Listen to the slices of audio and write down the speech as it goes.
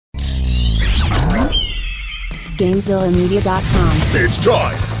GamezillaMedia.com. It's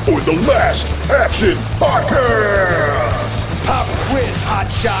time for the Last Action Podcast! Pop quiz,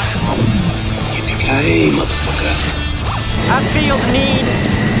 hotshot. Yippee-ki-yay, motherfucker. I feel the need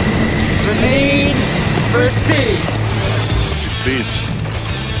for speed. Speeds.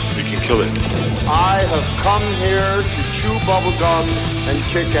 We can kill it. I have come here to chew bubblegum and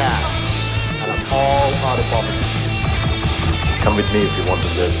kick ass. And I'm all out of bubblegum. Come with me if you want to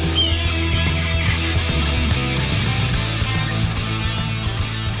live.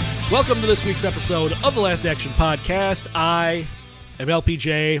 Welcome to this week's episode of the Last Action Podcast. I am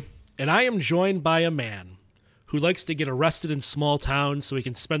LPJ, and I am joined by a man who likes to get arrested in small towns so he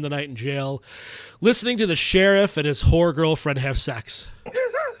can spend the night in jail, listening to the sheriff and his whore girlfriend have sex.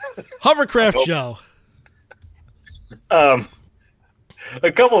 Hovercraft Joe. A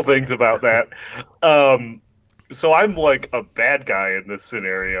couple things about that. So I'm like a bad guy in this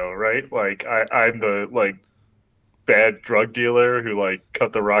scenario, right? Like I'm the bad drug dealer who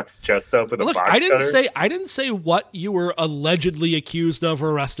cut the Rock's chest up with a box cutter. I didn't say what you were allegedly accused of or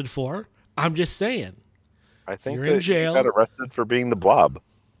arrested for. I'm just saying. I think you're that in jail. You got arrested for being the Blob.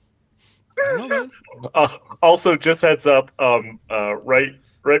 Also, just heads up. Right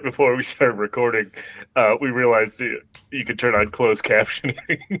before we started recording, we realized you could turn on closed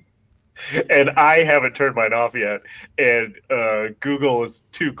captioning, and I haven't turned mine off yet. And Google is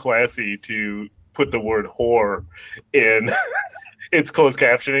too classy to put the word whore in its closed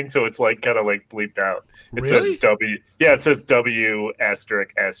captioning, so it's kind of bleeped out. It really? Says W. Yeah, it says W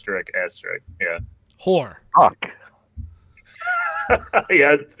asterisk asterisk asterisk. Yeah. Whore. Fuck.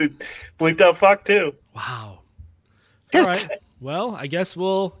 Yeah, bleeped out fuck too. Wow. All right. Well, I guess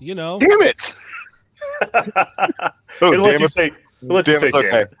we'll, Damn it! Let's just say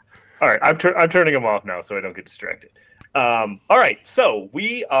okay. All right, I'm turning them off now so I don't get distracted. All right, so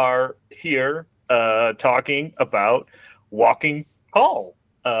we are here talking about Walking Tall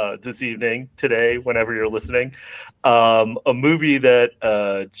this evening, today, whenever you're listening. A movie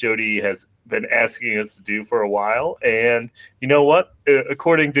that Jody has been asking us to do for a while. And you know what?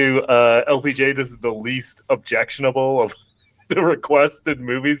 According to LPJ, this is the least objectionable of the requested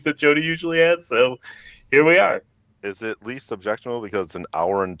movies that Jody usually has. So here we are. Is it least objectionable because it's an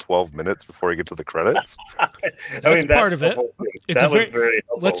hour and 12 minutes before you get to the credits? That's part of it. Very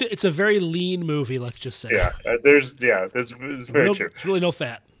helpful. It's a very lean movie, let's just say. Yeah, there's very true. It's really no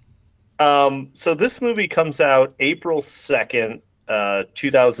fat. So this movie comes out April 2nd,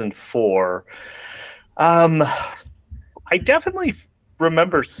 2004. I definitely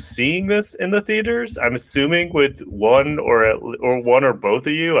remember seeing this in the theaters. I'm assuming with one or both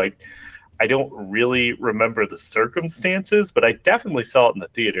of you. I don't really remember the circumstances, but I definitely saw it in the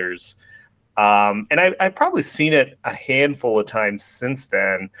theaters. And I've probably seen it a handful of times since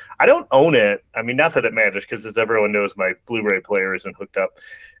then. I don't own it. I mean, not that it matters because, as everyone knows, my Blu-ray player isn't hooked up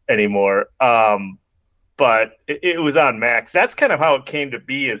anymore. But it was on Max. That's kind of how it came to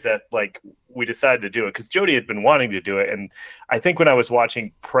be, is that we decided to do it because Jody had been wanting to do it. And I think when I was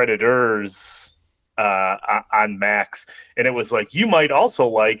watching Predators on Max, and it was you might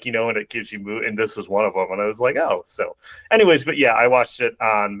also and it gives you and this was one of them, and I was oh. So anyways, but yeah, I watched it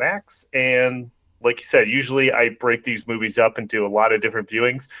on Max, and like you said, usually I break these movies up into a lot of different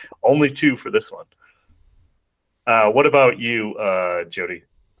viewings. Only 2 for this one. What about you, Jody?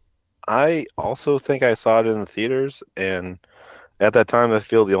 I also think I saw it in the theaters, and at that time I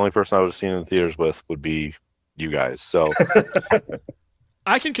feel the only person I would have seen in the theaters with would be you guys. So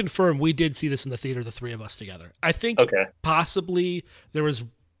I can confirm we did see this in the theater, the 3 of us together. I think possibly maybe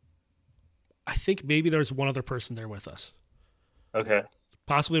there was one other person there with us. Okay.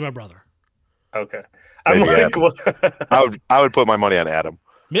 Possibly my brother. Okay. I would put my money on Adam.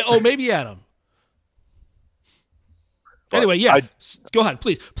 Maybe Adam. But anyway, yeah. Go ahead,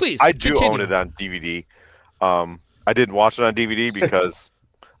 please. I do continue. own it on DVD. I didn't watch it on DVD because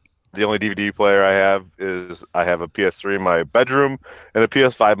the only DVD player I have is I have a PS3 in my bedroom and a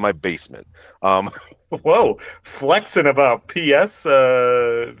PS5 in my basement. Whoa, flexing about PS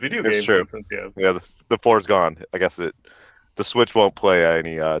video games. It's true. Yeah, the 4's gone. I guess the Switch won't play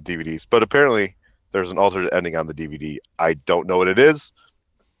any DVDs. But apparently there's an alternate ending on the DVD. I don't know what it is.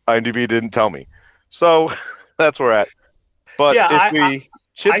 IMDb didn't tell me. So that's where we're at. But if we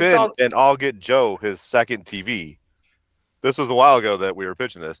chip in and I'll get Joe his second TV. This was a while ago that we were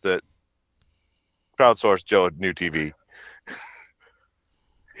pitching this, that crowdsourced Joe a new TV.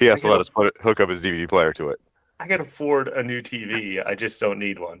 He has to let us hook up his DVD player to it. I can afford a new TV. I just don't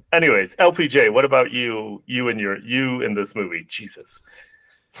need one. Anyways, LPJ, what about you? You in this movie? Jesus.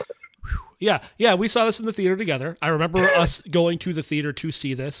 Yeah, we saw this in the theater together. I remember us going to the theater to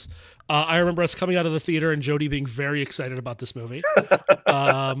see this. I remember us coming out of the theater and Jody being very excited about this movie.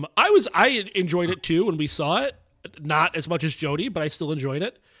 I enjoyed it too when we saw it. Not as much as Jody, but I still enjoyed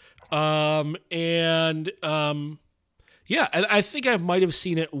it. And I think I might have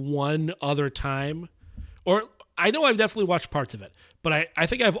seen it one other time, or I know I've definitely watched parts of it, but I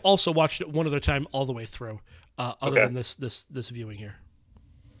think I've also watched it one other time all the way through, other than this viewing here.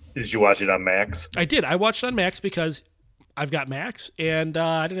 Did you watch it on Max? I did. I watched it on Max because I've got Max, and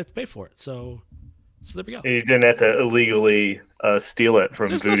I didn't have to pay for it. So there we go. You didn't have to illegally steal it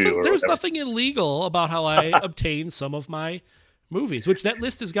from Vudu. There's nothing illegal about how I obtain some of my movies, which that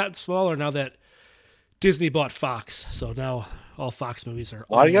list has gotten smaller now that Disney bought Fox. So now all Fox movies are.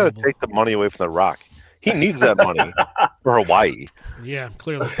 Why do you got to take the money away from The Rock? He needs that money for Hawaii. Yeah,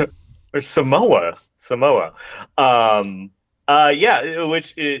 clearly. Or Samoa.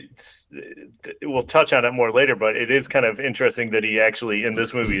 Which we'll touch on it more later, but it is kind of interesting that he actually in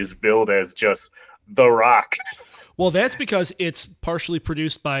this movie is billed as just The Rock. Well, that's because it's partially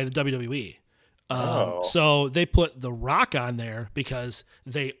produced by the WWE. So they put The Rock on there because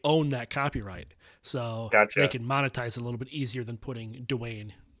they own that copyright. So They can monetize it a little bit easier than putting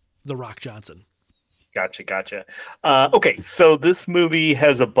Dwayne The Rock Johnson. Gotcha. Okay, so this movie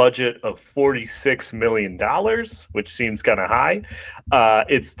has a budget of $46 million, which seems kind of high.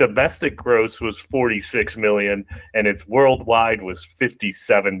 Its domestic gross was $46 million, and its worldwide was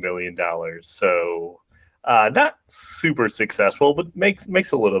 $57 million. So not super successful, but makes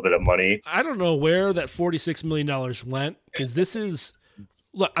a little bit of money. I don't know where that $46 million went, because this is...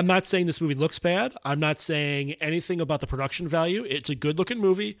 Look, I'm not saying this movie looks bad. I'm not saying anything about the production value. It's a good-looking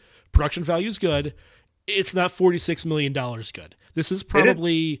movie. Production value is good. It's not $46 million good. This is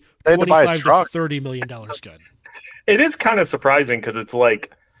probably $25 to $30 million good. It is kind of surprising because it's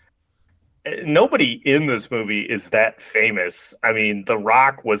like nobody in this movie is that famous. I mean, The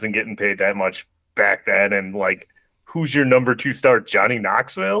Rock wasn't getting paid that much back then. And like, who's your number 2 star, Johnny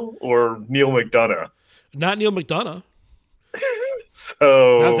Knoxville or Neil McDonough? Not Neil McDonough.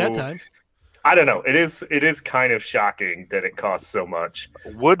 So not that time. I don't know. It is kind of shocking that it costs so much.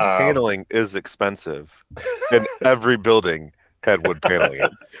 Wood paneling is expensive, and every building had wood paneling.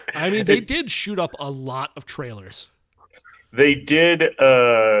 I mean, they did shoot up a lot of trailers. They did,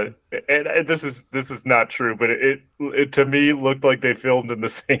 and this is not true, but it to me looked like they filmed in the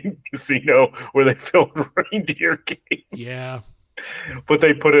same casino where they filmed Reindeer Games. Yeah. But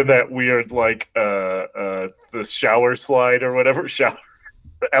they put in that weird like the shower slide or whatever shower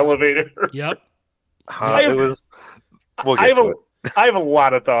elevator. Yep. I have a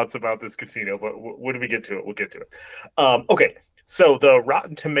lot of thoughts about this casino, but when we get to it, we'll get to it. Okay, so the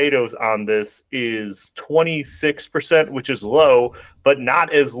Rotten Tomatoes on this is 26%, which is low, but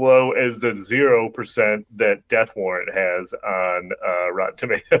not as low as the 0% that Death Warrant has on Rotten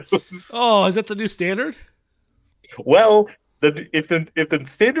Tomatoes. Oh, is that the new standard? Well, if the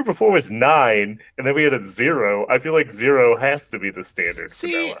standard before was 9 and then we had a 0, I feel like 0 has to be the standard.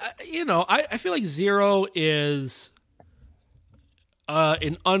 See, I feel like 0 is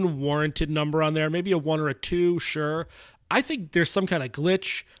an unwarranted number on there. Maybe a 1 or a 2, sure. I think there's some kind of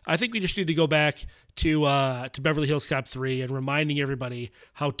glitch. I think we just need to go back to Beverly Hills Cop 3 and reminding everybody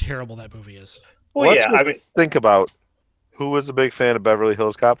how terrible that movie is. Well, think about who was a big fan of Beverly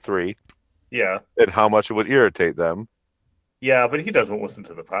Hills Cop 3. Yeah. And how much it would irritate them. Yeah, but he doesn't listen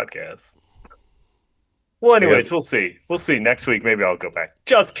to the podcast. Well, anyways, We'll see. We'll see next week. Maybe I'll go back.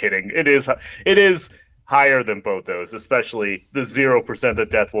 Just kidding. It is higher than both those, especially the 0%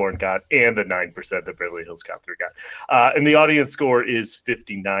 that Death Warrant got and the 9% that Beverly Hills Cop 3 got. And the audience score is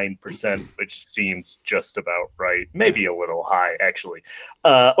 59%, which seems just about right. Maybe a little high, actually.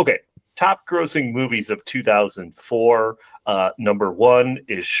 Okay, top grossing movies of 2004. Number 1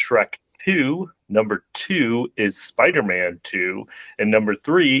 is Shrek 2. Number 2 is Spider-Man 2. And number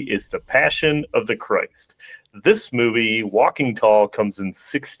 3 is The Passion of the Christ. This movie, Walking Tall, comes in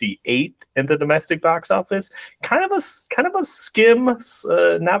 68th in the domestic box office. Kind of a skim,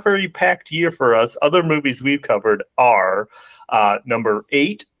 not very packed year for us. Other movies we've covered are number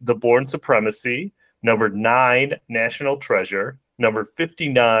 8, The Bourne Supremacy. Number 9, National Treasure. Number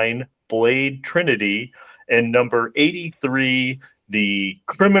 59, Blade Trinity. And number 83, the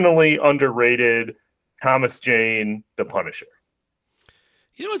criminally underrated Thomas Jane, The Punisher.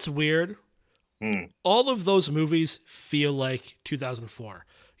 You know what's weird? All of those movies feel like 2004.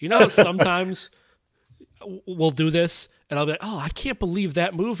 You know how sometimes we'll do this and I'll be like, oh, I can't believe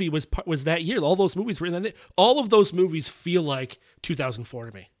that movie was that year. All those movies were in that. All of those movies feel like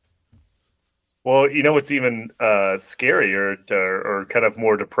 2004 to me. Well, you know what's even scarier or kind of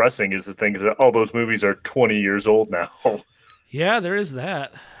more depressing is the thing that all those movies are 20 years old now. Yeah, there is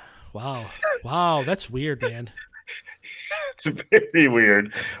that. Wow, that's weird, man. It's very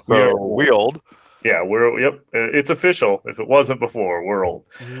weird. So we old. Yeah, it's official. If it wasn't before, we're old.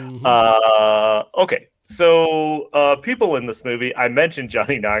 Mhm. Okay, so people in this movie, I mentioned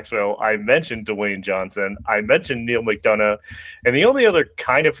Johnny Knoxville, I mentioned Dwayne Johnson, I mentioned Neil McDonough, and the only other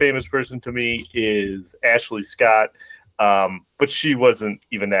kind of famous person to me is Ashley Scott, but she wasn't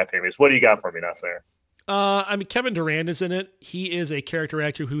even that famous. What do you got for me, Nasser? I mean, Kevin Durant is in it. He is a character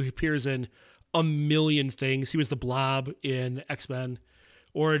actor who appears in a million things. He was the Blob in X-Men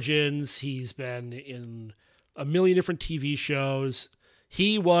Origins. He's been in a million different TV shows.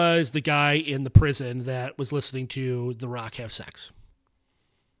 He was the guy in the prison that was listening to The Rock have sex.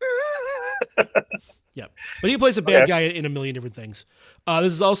 Yeah. But he plays a bad guy in a million different things.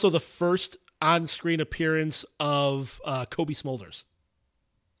 This is also the first on-screen appearance of Kobe Smulders.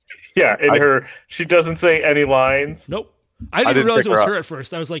 Yeah, she doesn't say any lines. Nope. I didn't realize it was her at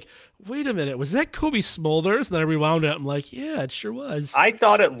first. I was like, wait a minute, was that Kobe Smulders? And then I rewound it. I'm like, yeah, it sure was. I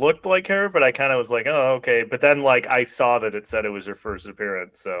thought it looked like her, but I kind of was like, oh, okay. But then, I saw that it said it was her first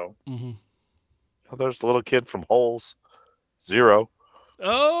appearance, so. Mm-hmm. Oh, there's the little kid from Holes. Zero.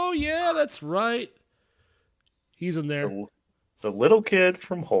 Oh, yeah, that's right. He's in there. The little kid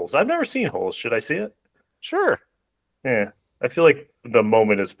from Holes. I've never seen Holes. Should I see it? Sure. Yeah. I feel like the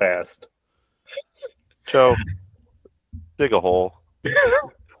moment has passed. Joe, dig a hole.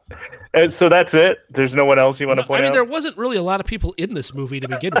 And so that's it. There's no one else you want to point out? There wasn't really a lot of people in this movie to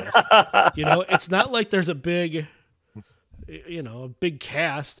begin with. It's not like there's a big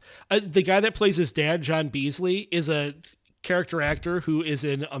cast. The guy that plays his dad, John Beasley, is a character actor who is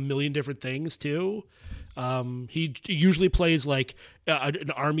in a million different things too. He usually plays like an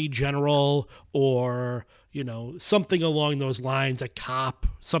army general or something along those lines, a cop,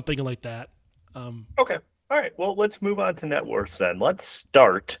 something like that. Okay. All right. Well, let's move on to net worths then. Let's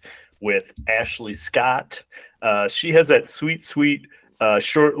start with Ashley Scott. She has that sweet,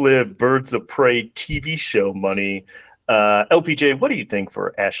 short-lived Birds of Prey TV show money. LPJ, what do you think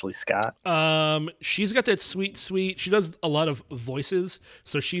for Ashley Scott? She's got that sweet. She does a lot of voices,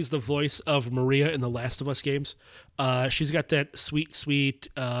 so she's the voice of Maria in the Last of Us games. She's got that sweet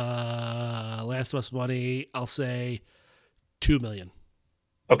Last of Us money. I'll say $2 million.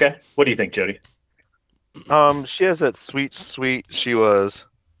 Okay. What do you think, Jody? She has that sweet. She was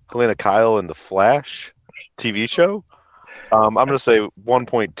Helena Kyle in the Flash TV show. I'm going to say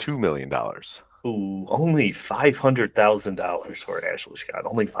 $1.2 million. Ooh, only $500,000 for Ashley Scott.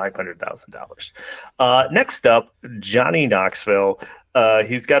 Only $500,000. Next up, Johnny Knoxville.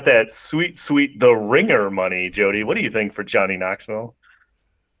 He's got that sweet The Ringer money. Jody, what do you think for Johnny Knoxville?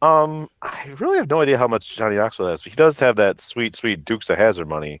 I really have no idea how much Johnny Knoxville has, but he does have that sweet Dukes of Hazzard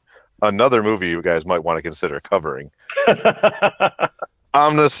money. Another movie you guys might want to consider covering.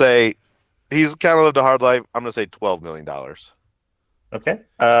 I'm going to say he's kind of lived a hard life. I'm going to say $12 million. Okay.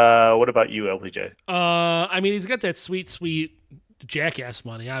 What about you, LPJ? He's got that sweet Jackass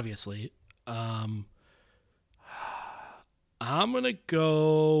money, obviously. I'm gonna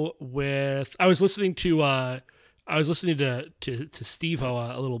go with. I was listening to Steve-O,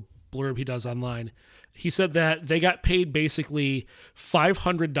 a little blurb he does online. He said that they got paid basically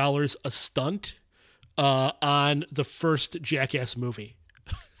 $500 a stunt on the first Jackass movie.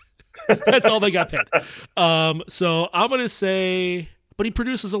 That's all they got paid. So I'm gonna say. But he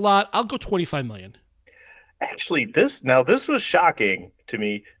produces a lot. I'll go $25 million. Actually, this was shocking to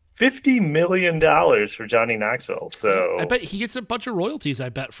me. $50 million for Johnny Knoxville. So I bet he gets a bunch of royalties,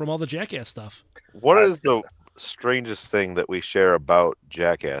 from all the Jackass stuff. What is the strangest thing that we share about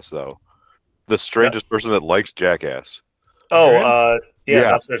Jackass, though? The strangest person that likes Jackass. Oh,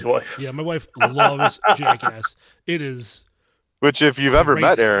 that's his wife. Yeah, my wife loves Jackass. It is. Which, if you've ever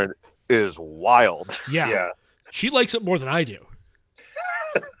met Aaron, is wild. Yeah. She likes it more than I do.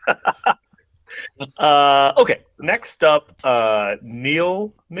 Okay, next up,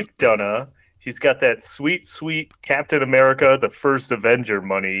 Neil McDonough. He's got that sweet Captain America, the first Avenger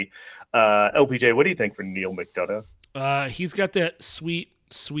money. LPJ, what do you think for Neil McDonough? He's got that sweet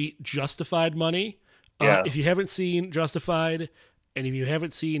Justified money. If you haven't seen Justified, and if you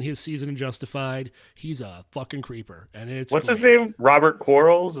haven't seen his season in Justified, he's a fucking creeper. And what's his name? Robert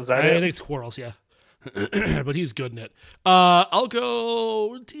Quarles? Is that I think it's Quarles, yeah. But he's good in it. I'll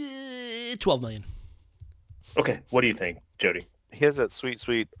go $12 million. Okay, what do you think, Jody? He has that sweet.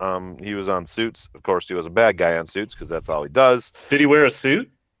 He was on Suits. Of course, he was a bad guy on Suits because that's all he does. Did he wear a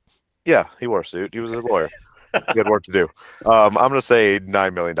suit? Yeah, he wore a suit. He was a lawyer. He had work to do. I'm going to say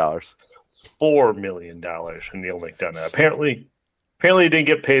 $9 million. $4 million for Neil McDonough. Apparently he didn't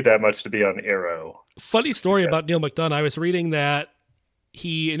get paid that much to be on Arrow. Funny story about Neil McDonough. I was reading that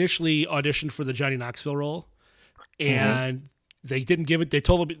he initially auditioned for the Johnny Knoxville role, and they didn't give it. They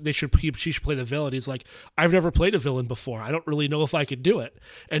told him she should play the villain. He's like, I've never played a villain before. I don't really know if I could do it.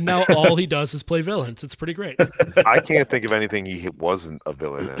 And now all he does is play villains. It's pretty great. I can't think of anything he wasn't a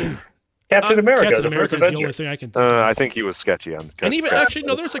villain in. Captain America, Captain the America first is the Avenger. only thing I can think of. I think he was sketchy on. And even actually,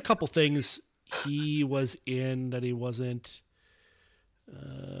 no, there's a couple things he was in that he wasn't.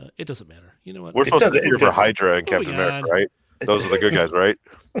 It doesn't matter. You know what? We're supposed to be here for Hydra and Captain America, right? Those are the good guys, right?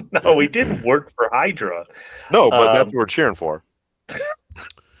 No, we didn't work for Hydra. No, but that's what we're cheering for.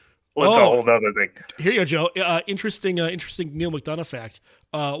 Well, a whole other thing. Here you go, Joe. Interesting Neil McDonough fact.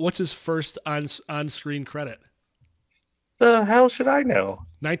 What's his first on-screen credit? The hell should I know?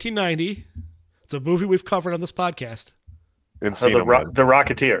 1990. It's a movie we've covered on this podcast. The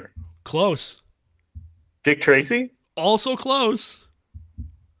Rocketeer. Close. Dick Tracy? Also close.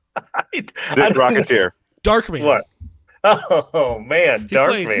 Rocketeer. Darkman. What? Oh, man.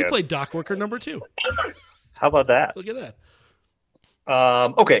 Darkman. He played Dock Worker number 2. How about that? Look at that.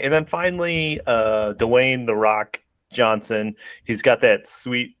 Okay, and then finally, Dwayne "The Rock" Johnson. He's got that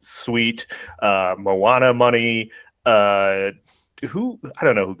sweet Moana money. I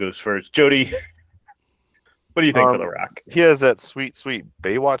don't know who goes first. Jody, what do you think for The Rock? He has that sweet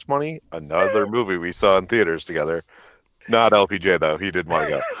Baywatch money. Another movie we saw in theaters together. Not LPJ though. He didn't want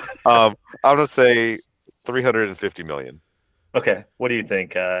to go. I'm gonna say $350 million. Okay, what do you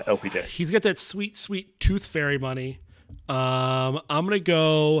think, LPJ? He's got that sweet Tooth Fairy money. I'm gonna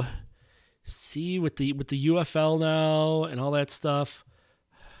go see with the UFL now and all that stuff.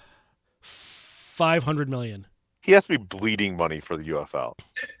 $500 million. He has to be bleeding money for the UFL.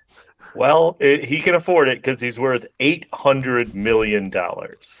 Well, he can afford it because he's worth $800 million.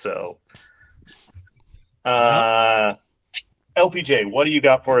 So, LPJ, what do you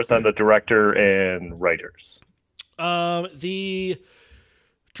got for us on the director and writers? The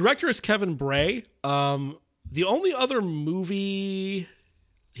director is Kevin Bray. The only other movie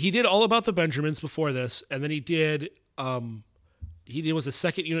he did All About the Benjamins before this, and then he was a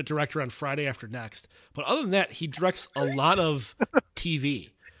second unit director on Friday After Next. But other than that, he directs a lot of TV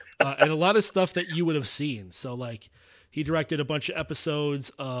and a lot of stuff that you would have seen. So like he directed a bunch of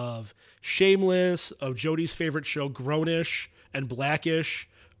episodes of Shameless, of Jody's favorite show Grownish and Blackish.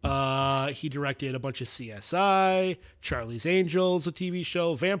 He directed a bunch of CSI, Charlie's Angels, a TV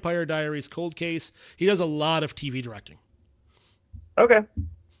show, Vampire Diaries, Cold Case. He does a lot of TV directing. Okay.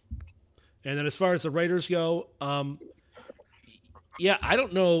 And then as far as the writers go, I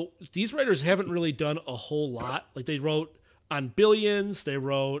don't know. These writers haven't really done a whole lot. Like they wrote on Billions. They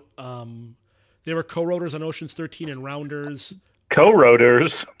wrote, they were co-writers on Ocean's 13 and Rounders.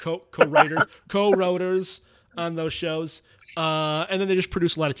 Co-writers. Co-writers on those shows. And then they just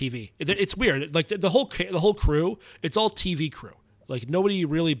produce a lot of TV. It's weird. Like the whole crew, it's all TV crew. Like nobody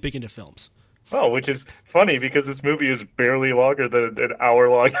really big into films. Oh, which is funny because this movie is barely longer than an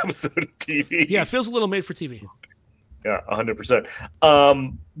hour-long episode of TV. Yeah, it feels a little made for TV. Yeah,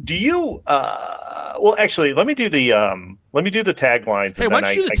 100%. Do you? Well, actually, let me do the taglines. Hey, why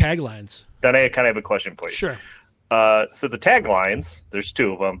don't you do the taglines? Then I kind of have a question for you. Sure. So the taglines, there's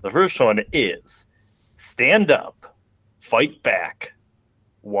two of them. The first one is "Stand up, fight back,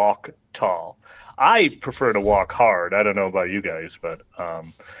 walk tall." I prefer to walk hard. I don't know about you guys, but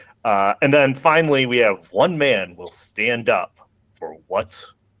and then finally we have "One man will stand up for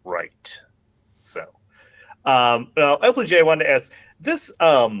what's right." So, now LPJ, I wanted to ask this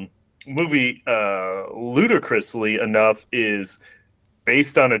movie, ludicrously enough, is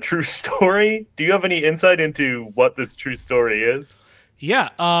based on a true story. Do you have any insight into what this true story is?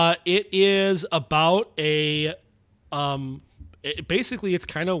 Yeah, it is about a. Basically, it's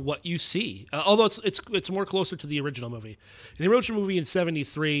kind of what you see. Although it's more closer to the original movie. In the original movie in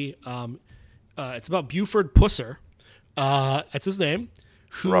 '73, it's about Buford Pusser. That's his name.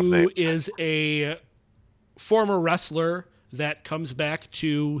 Who is a former wrestler that comes back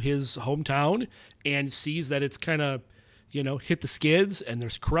to his hometown and sees that it's kind of, hit the skids and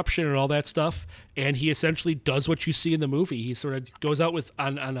there's corruption and all that stuff. And he essentially does what you see in the movie. He sort of goes out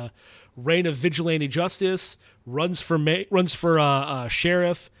on a reign of vigilante justice, runs for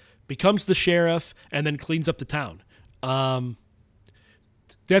sheriff, becomes the sheriff, and then cleans up the town.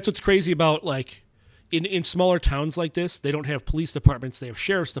 That's what's crazy about, like, in smaller towns like this, they don't have police departments, they have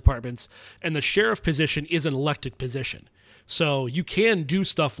sheriff's departments, and the sheriff position is an elected position. So you can do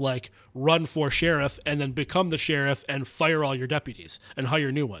stuff like run for sheriff and then become the sheriff and fire all your deputies and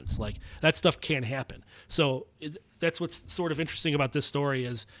hire new ones. Like that stuff can happen. So that's what's sort of interesting about this story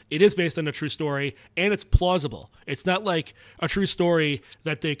is it is based on a true story and it's plausible. It's not like a true story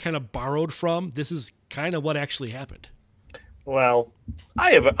that they kind of borrowed from. This is kind of what actually happened. Well,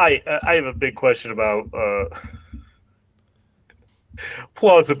 I have a big question about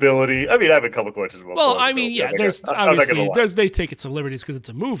plausibility. I mean, I have a couple questions about. Well, I mean, yeah, there's obviously they take it some liberties because it's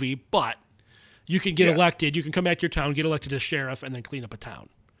a movie, but you can get elected. You can come back to your town, get elected as sheriff, and then clean up a town.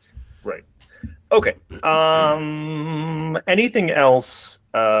 Right. Okay. Anything else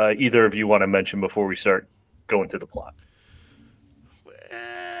either of you want to mention before we start going through the plot?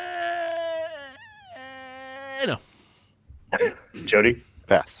 No. Jody?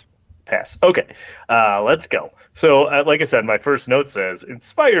 Pass. Okay. Let's go. So, like I said, my first note says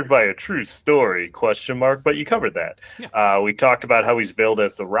inspired by a true story, ? But you covered that. Yeah. We talked about how he's billed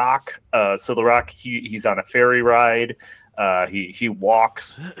as the Rock. So the Rock, he's on a ferry ride. He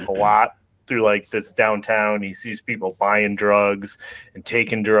walks a lot through like this downtown. He sees people buying drugs and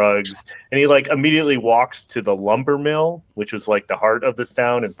taking drugs. And he like immediately walks to the lumber mill, which was like the heart of this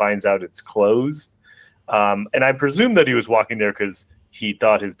town, and finds out it's closed. And I presume that he was walking there because he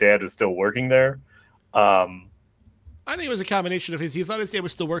thought his dad was still working there. I think it was a combination of he thought his dad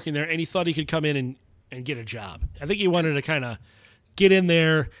was still working there, and he thought he could come in and get a job. I think he wanted to kind of get in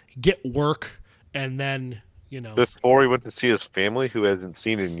there, get work, and then, Before he went to see his family, who hasn't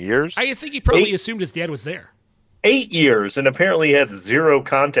seen in years? I think he probably assumed his dad was there. 8 years, and apparently he had zero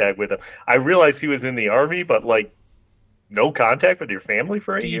contact with him. I realized he was in the army, but, like, no contact with your family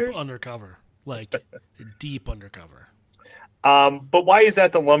for 8 years? Deep undercover. Like, deep undercover. But why is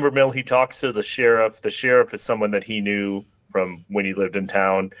that the lumber mill? He talks to the sheriff. The sheriff is someone that he knew from when he lived in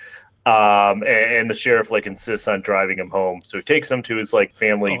town. And the sheriff like insists on driving him home. So he takes him to his like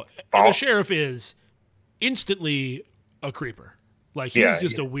family. And the sheriff is instantly a creeper. Like he's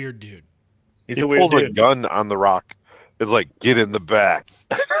just a weird dude. He pulls a gun on the Rock. It's like, get in the back.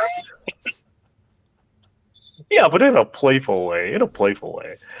 Yeah, but in a playful way.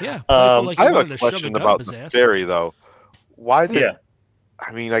 Yeah. I have a question about the ferry, though. Why did? Yeah.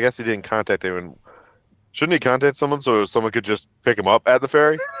 I mean, I guess he didn't contact anyone. Shouldn't he contact someone so someone could just pick him up at the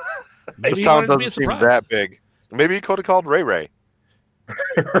ferry? Maybe this town doesn't seem that big. Maybe he could have called Ray Ray.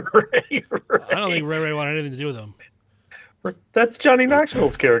 I don't think Ray wanted anything to do with him. That's Johnny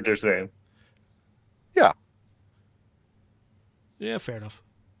Knoxville's character's name. Yeah. Yeah, fair enough.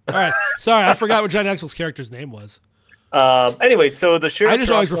 All right. Sorry, I forgot what Johnny Knoxville's character's name was. Anyway, so the sheriff. I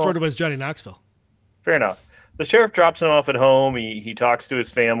just always refer to him as Johnny Knoxville. Fair enough. The sheriff drops him off at home. He talks to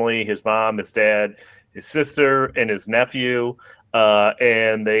his family, his mom, his dad, his sister, and his nephew.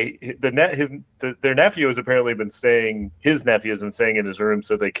 And their nephew has apparently been staying. His nephew has been staying in his room,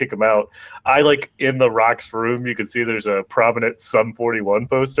 so they kick him out. I like in the Rock's room. You can see there's a prominent Sum 41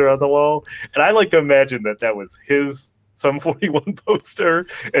 poster on the wall, and I like to imagine that was his Sum 41 poster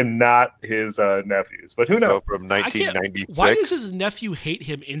and not his nephew's. But who knows? So from 1996. Why does his nephew hate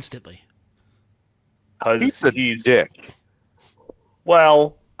him instantly? He's a dick.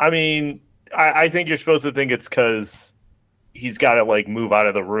 Well, I mean, I think you're supposed to think it's because he's got to like move out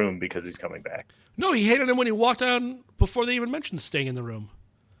of the room because he's coming back. No, he hated him when he walked on before they even mentioned staying in the room.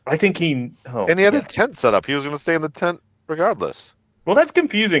 I think he had a tent set up. He was going to stay in the tent regardless. Well, that's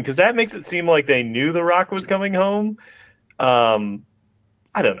confusing because that makes it seem like they knew the Rock was coming home. I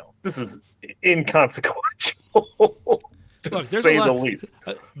don't know. This is inconsequential. Look, there's say a lot, the least.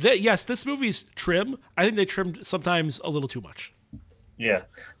 Yes, this movie's trim. I think they trimmed sometimes a little too much. Yeah,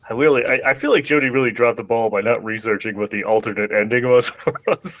 I feel like Jody really dropped the ball by not researching what the alternate ending was for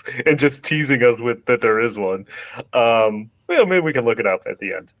us and just teasing us with that there is one. Maybe we can look it up at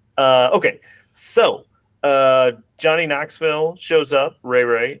the end. Okay, so Johnny Knoxville shows up,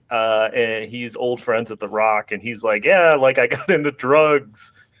 Ray, and he's old friends at the Rock, and he's like, yeah, like I got into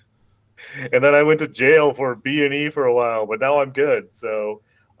drugs. And then I went to jail for B&E for a while, but now I'm good. So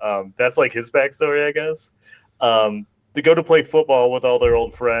that's like his backstory, I guess. They go to play football with all their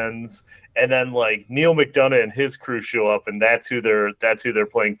old friends, and then like Neil McDonough and his crew show up, and that's who they're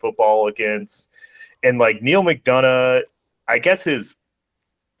playing football against. And like Neil McDonough, I guess his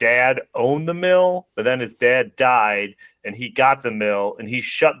dad owned the mill, but then his dad died, and he got the mill, and he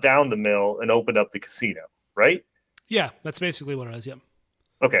shut down the mill and opened up the casino, right? Yeah, that's basically what it is. Yeah.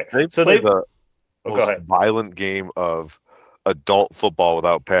 Okay, so they the most violent game of adult football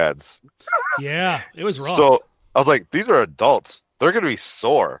without pads. Yeah, it was rough. So I was like, these are adults. They're going to be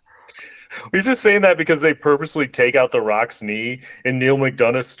sore. We're just saying that because they purposely take out the Rock's knee, and Neil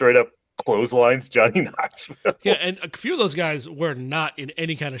McDonough straight up clotheslines Johnny Knoxville. Yeah, and a few of those guys were not in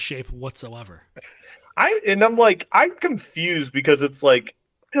any kind of shape whatsoever. I'm confused because it's like,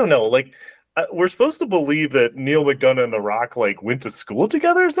 I don't know, like we're supposed to believe that Neil McDonough and The Rock like went to school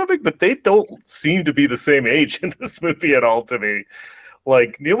together or something, but they don't seem to be the same age in this movie at all to me.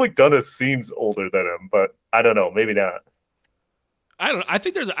 Like Neil McDonough seems older than him, but I don't know, maybe not. I don't know.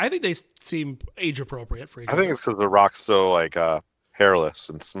 I think they seem age appropriate for each I other. think it's because The Rock's so like hairless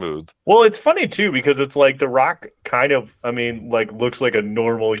and smooth. Well, it's funny too because it's like The Rock kind of, I mean, like looks like a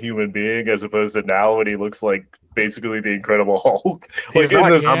normal human being as opposed to now when he looks like basically the Incredible Hulk. He's Like, not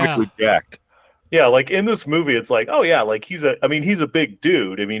in this, comically jacked. yeah, like in this movie, it's like, oh yeah, like he's a big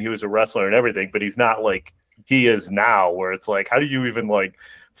dude. I mean, he was a wrestler and everything, but he's not like he is now. Where it's like, how do you even like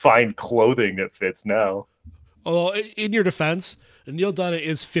find clothing that fits now? Although, in your defense, Neil Dunn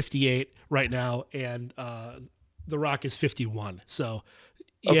is 58 right now, and The Rock is 51. So,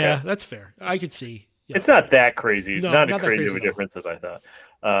 yeah, Okay. that's fair. I could see. Yeah. It's not that crazy. No, not not as that crazy crazy of a at all. difference as I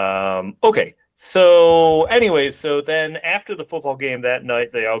thought. Okay. So anyways, so then after the football game that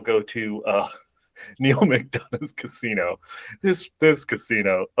night, they all go to Neil McDonough's casino. This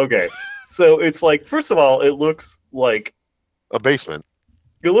casino. Okay. So it's like, first of all, it looks like A basement.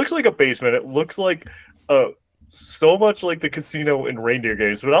 a basement. It looks like so much like the casino in Reindeer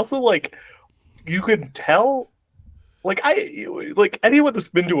Games, but also like you can tell like anyone that's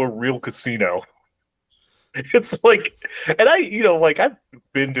been to a real casino. It's like, and I've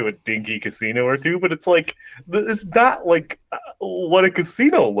been to a dinky casino or two, but it's like, it's not like what a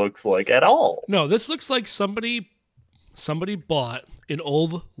casino looks like at all. No, this looks like somebody bought an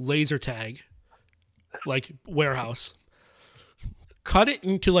old laser tag, like warehouse, cut it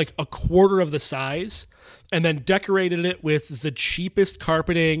into like a quarter of the size, and then decorated it with the cheapest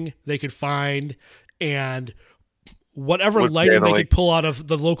carpeting they could find and whatever Wood lighting they paneling. could pull out of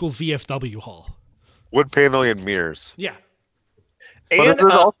the local VFW hall. Wood paneling and mirrors. Yeah. But And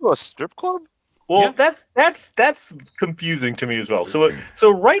there's also a strip club? well, Yeah. that's confusing to me as well. So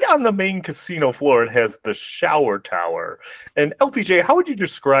right on the main casino floor, it has the shower tower. And LPJ, how would you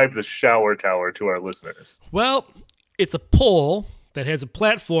describe the shower tower to our listeners? Well, it's a pole that has a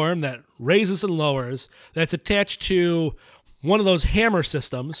platform that raises and lowers that's attached to one of those hammer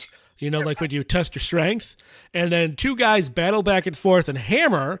systems, like when you test your strength. And then two guys battle back and forth and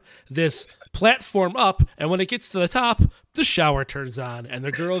hammer this platform up. And when it gets to the top, the shower turns on and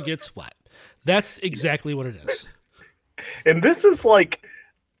the girl gets wet. That's exactly what it is. And this is like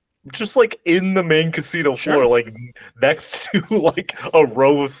just like in the main casino floor, Sure. like next to like a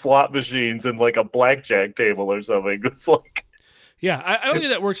row of slot machines and like a blackjack table or something. It's like, Yeah, I don't think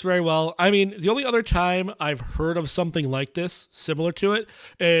that works very well. I mean, the only other time I've heard of something like this, similar to it,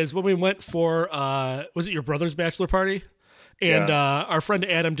 is when we went for, was it your brother's bachelor party? And our friend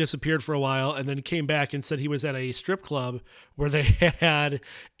Adam disappeared for a while and then came back and said he was at a strip club where they had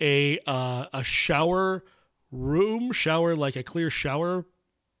a shower like a clear shower.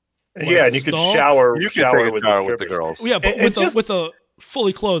 yeah, and you could stall? shower You can shower take a with shower the with the strippers. girls. Yeah, but It's just- with a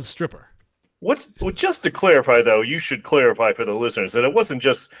fully clothed stripper. Just to clarify, though, you should clarify for the listeners that it wasn't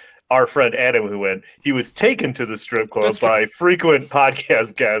just our friend Adam who went. He was taken to the strip club That's true. by frequent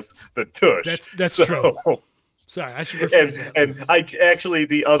podcast guest, the Tush. That's true. Sorry, I should rephrase that. And I actually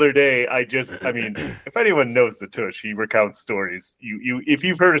the other day I mean, if anyone knows the Tush, he recounts stories. You if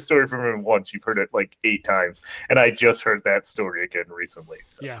you've heard a story from him once, you've heard it like 8 times, and I just heard that story again recently.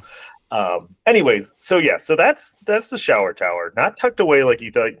 So. Yeah. Anyways, so that's the shower tower, not tucked away like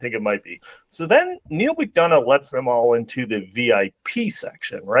you think it might be. So then Neil McDonough lets them all into the VIP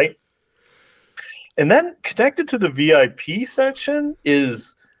section, right? And then connected to the VIP section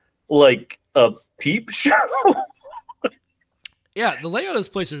is like a peep show. Yeah, the layout of this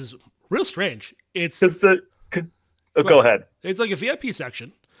place is real strange. It's Because go ahead. It's like a VIP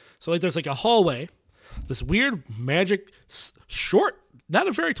section. So like there's like a hallway, this weird magic short, not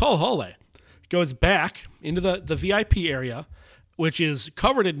a very tall hallway, goes back into the VIP area, which is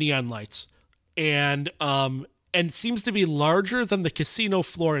covered in neon lights and seems to be larger than the casino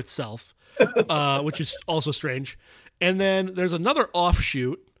floor itself, which is also strange. And then there's another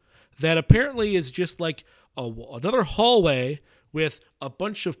offshoot that apparently is just like another hallway with a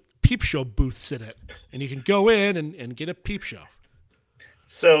bunch of peep show booths in it. And you can go in and get a peep show.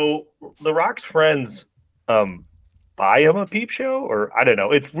 So The Rock's friends buy him a peep show, or I don't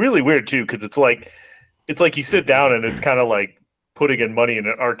know. It's really weird too, because it's like you sit down and it's kind of like putting in money in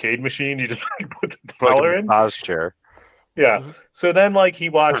an arcade machine. You just put the Like dollar a in. massage chair. Yeah. Mhm. So then, like, he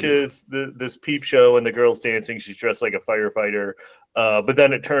watches this peep show and the girl's dancing. She's dressed like a firefighter. But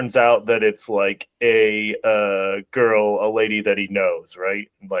then it turns out that it's like a lady that he knows, right?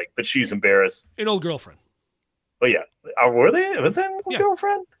 Like, but she's embarrassed. An old girlfriend. Oh yeah, were they? Was that his Yeah.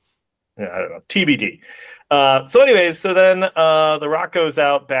 girlfriend? Yeah, I don't know. TBD. So anyways, so then The Rock goes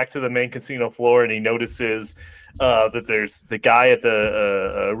out back to the main casino floor, and he notices that there's the guy at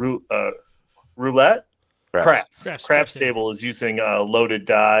the roulette craps table is using a loaded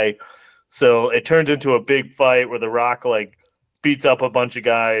die. So it turns into a big fight where The Rock like beats up a bunch of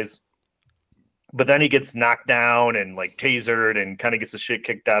guys, but then he gets knocked down and like tasered and kind of gets the shit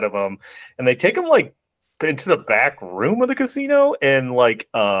kicked out of him. And they take him like into the back room of the casino, and like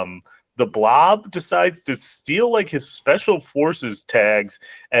the Blob decides to steal like his special forces tags,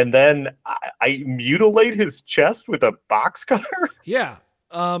 and then I mutilate his chest with a box cutter. Yeah.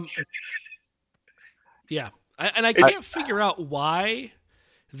 Yeah. I can't figure out why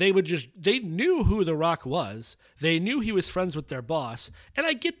they knew who The Rock was. They knew he was friends with their boss. And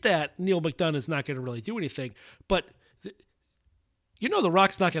I get that Neil McDonough is not going to really do anything, but The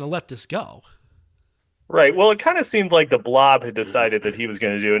Rock's not going to let this go. Right. Well, it kind of seemed like the Blob had decided that he was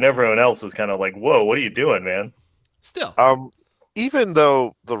going to do, and everyone else was kind of like, whoa, what are you doing, man? Still. Even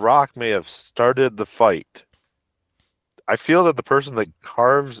though The Rock may have started the fight, I feel that the person that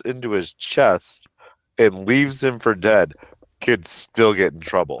carves into his chest and leaves him for dead could still get in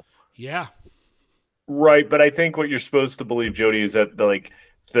trouble. Yeah. Right, but I think what you're supposed to believe, Jody, is that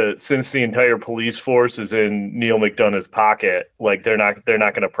since the entire police force is in Neil McDonough's pocket, like they're not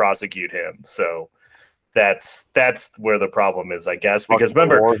going to prosecute him. So that's where the problem is, I guess. Because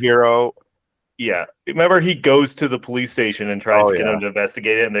remember, war hero. Yeah, remember he goes to the police station and tries to get him to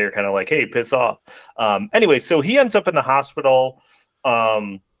investigate it, and they're kind of like, "Hey, piss off." Anyway, so he ends up in the hospital.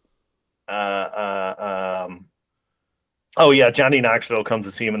 Oh yeah, Johnny Knoxville comes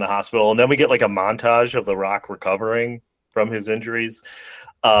to see him in the hospital, and then we get like a montage of The Rock recovering from his injuries.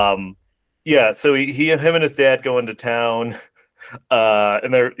 Yeah, so him and his dad go into town,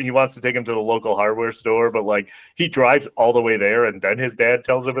 and he wants to take him to the local hardware store, but like he drives all the way there, and then his dad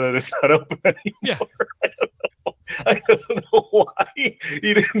tells him that it's not open anymore. Yeah. I don't know why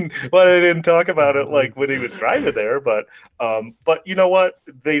they didn't talk about it like when he was driving there, but you know what?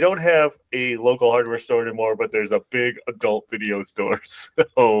 They don't have a local hardware store anymore, but there's a big adult video store,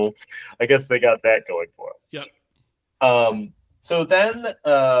 so I guess they got that going for them. Yep. So then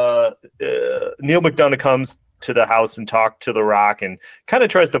Neil McDonough comes to the house and talks to The Rock and kind of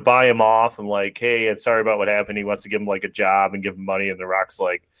tries to buy him off and like, hey, I'm sorry about what happened. He wants to give him like a job and give him money, and The Rock's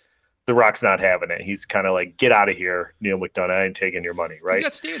not having it. He's kind of like, get out of here, Neil McDonough. I ain't taking your money, right? He's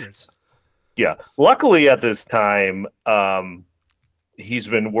got standards. Yeah. Luckily at this time, he's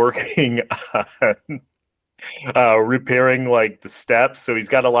been working on repairing like the steps. So he's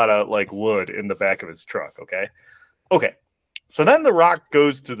got a lot of like wood in the back of his truck. Okay. So then The Rock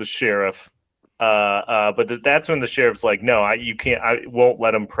goes to the sheriff. But that's when the sheriff's like, no, you can't. I won't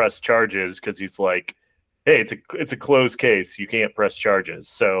let him press charges because he's like, hey, it's a closed case. You can't press charges.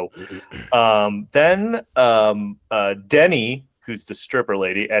 So then Denny, who's the stripper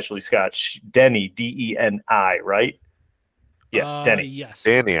lady, Ashley Scott, Denny, Deni, right? Yeah, Denny. Yes.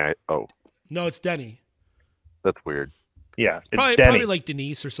 Danny, No, it's Denny. That's weird. Yeah, it's probably, Denny. Probably like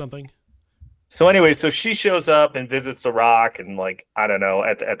Denise or something. So anyway, so she shows up and visits The Rock and like, I don't know,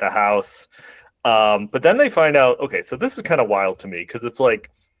 at the house. But then they find out, okay, so this is kind of wild to me because it's like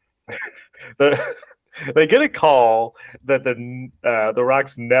they get a call that the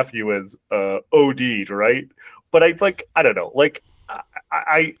Rock's nephew is OD'd, right? But I don't know, like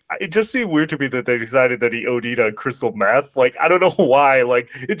I it just seemed weird to me that they decided that he OD'd on crystal meth. Like, I don't know why. Like,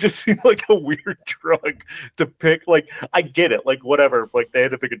 it just seemed like a weird drug to pick. Like, I get it. Like, whatever. Like, they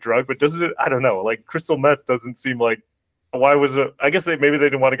had to pick a drug, but doesn't it? I don't know. Like, crystal meth doesn't seem like. Why was it? I guess maybe they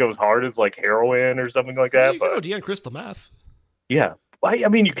didn't want to go as hard as like heroin or something like that. You but can OD on crystal meth. Yeah, I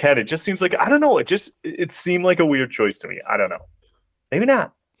mean, you can. It just seems like, I don't know. It seemed like a weird choice to me. I don't know. Maybe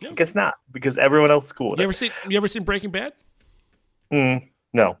not. Yeah. I guess not, because everyone else is cool with it. You ever seen Breaking Bad? No.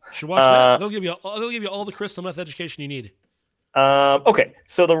 You should watch that. They'll give you all the crystal meth education you need. Okay,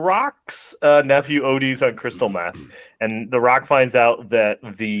 so The Rock's nephew ODs on crystal meth, and The Rock finds out that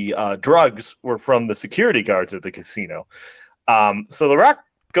the drugs were from the security guards at the casino. So The Rock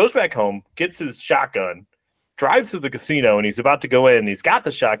goes back home, gets his shotgun, drives to the casino, and he's about to go in. And he's got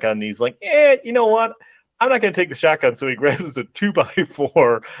the shotgun, and he's like, you know what? I'm not going to take the shotgun. So he grabs the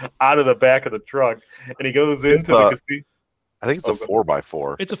 2x4 out of the back of the truck, and he goes into the casino. I think it's a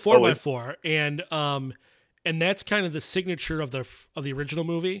 4x4. It's a 4x4, and that's kind of the signature of the original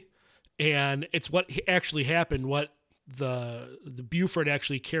movie, and it's what actually happened. What the Buford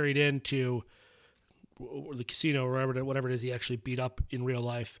actually carried into or the casino or whatever it is he actually beat up in real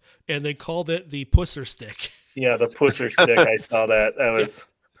life, and they called it the Pusser stick. Yeah, the Pusser stick. I saw that. That was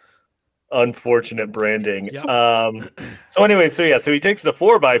unfortunate branding. Yep. So anyway, so he takes the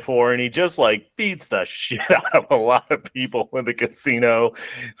 4x4 and he just like beats the shit out of a lot of people in the casino,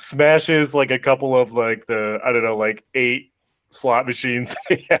 smashes like a couple of like like 8 slot machines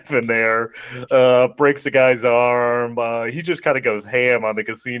they have in there, breaks a guy's arm. He just kind of goes ham on the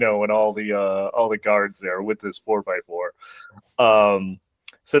casino and all the guards there with this 4x4.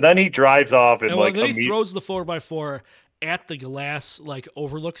 So then he drives off and then he throws the 4x4 at the glass like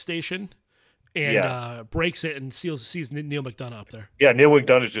overlook station and breaks it and sees Neil McDonough up there. Yeah, Neil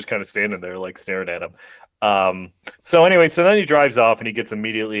McDonough is just kind of standing there like staring at him. So anyway, so then he drives off and he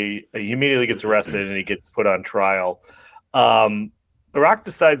immediately gets arrested and he gets put on trial. The Rock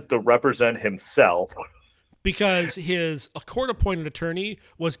decides to represent himself because his court-appointed attorney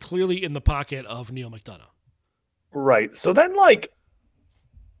was clearly in the pocket of Neil McDonough. Right. So then, like,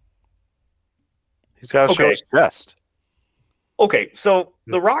 he's got to show his chest. Okay, so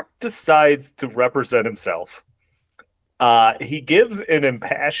The Rock decides to represent himself. He gives an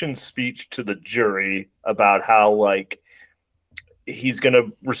impassioned speech to the jury about how, like, he's going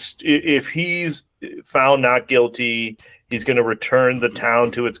to, if he's found not guilty, he's going to return the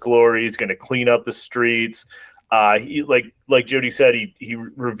town to its glory. He's going to clean up the streets. He, like Jody said, he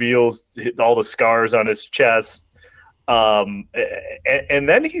reveals all the scars on his chest. And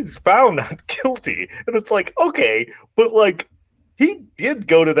then he's found not guilty. And it's like, okay, but like, he did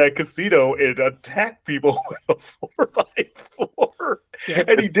go to that casino and attack people with a 4x4. Yeah.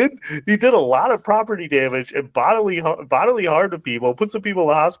 And he did a lot of property damage and bodily harm to people, put some people in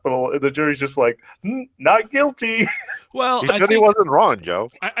the hospital, and the jury's just like, not guilty. Well, he said he wasn't wrong, Joe.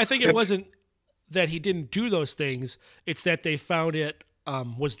 I think it wasn't that he didn't do those things. It's that they found it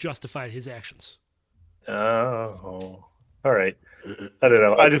was justified, his actions. Oh, all right. I don't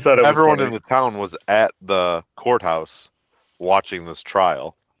know. I just thought everyone in the town was at the courthouse watching this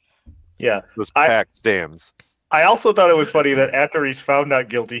trial. Yeah. This packed stands. I also thought it was funny that after he's found not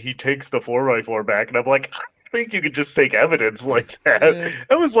guilty, he takes the 4x4 back, and I'm like, I think you could just take evidence like that. Yeah.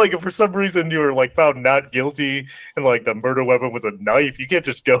 It was like, if for some reason you were like found not guilty and like the murder weapon was a knife, you can't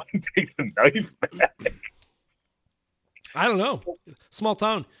just go and take the knife back. I don't know. Small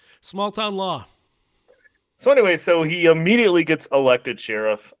town law. So anyway, so he immediately gets elected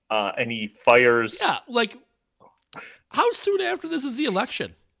sheriff, and he fires. Yeah, like, how soon after this is the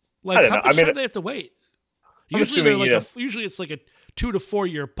election? Like, how much time do they have to wait? Usually, usually it's like a 2 to 4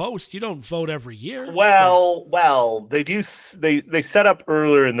 year post. You don't vote every year. Well, they do. They set up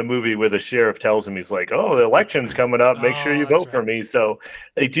earlier in the movie where the sheriff tells him, he's like, "Oh, the election's coming up. Make sure you vote for me." So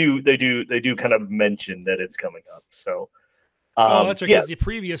they do kind of mention that it's coming up. So, that's right, because the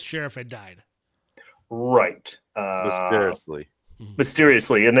previous sheriff had died. Right.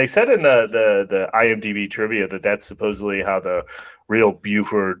 Mysteriously. And they said in the IMDb trivia that that's supposedly how the real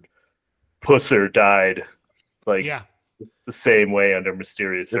Buford Pusser died. Like, the same way under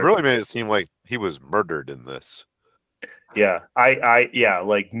mysterious. It really made it seem like he was murdered in this. Yeah. Like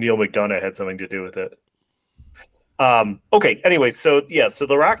Neil McDonough had something to do with it. Okay. Anyway, so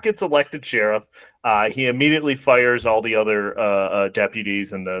The Rock gets elected sheriff. He immediately fires all the other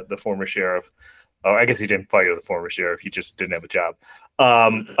deputies and the former sheriff. Oh, I guess he didn't fire the former sheriff. He just didn't have a job.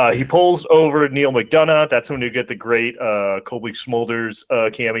 He pulls over Neil McDonough. That's when you get the great Colby Smulders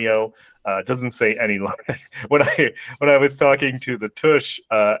cameo. Doesn't say any line. When I was talking to the Tush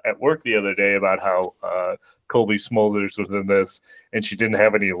at work the other day about how Colby Smulders was in this and she didn't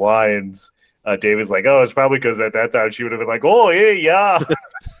have any lines, David's like, "Oh, it's probably because at that time she would have been like, oh, hey, yeah."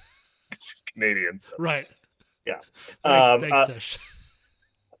 Canadians. Right. Yeah. Thanks, Tush.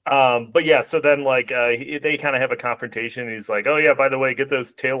 But yeah, so then like they kind of have a confrontation. And he's like, "Oh yeah, by the way, get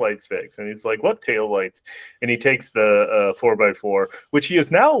those taillights fixed." And he's like, "What taillights?" And he takes the 4x4, which he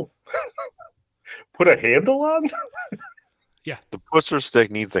has now put a handle on. Yeah, the Pusser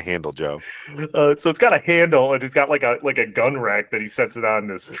stick needs a handle, Joe. So it's got a handle, and it's got like a gun rack that he sets it on in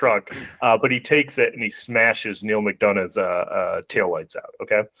his truck. But he takes it and he smashes Neil McDonough's taillights out.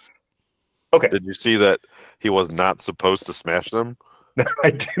 Okay. Did you see that he was not supposed to smash them?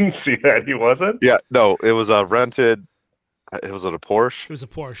 I didn't see that. He wasn't? Yeah, no, it was a rented. It was a Porsche. It was a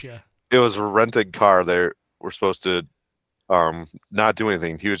Porsche, yeah. It was a rented car. They were supposed to not do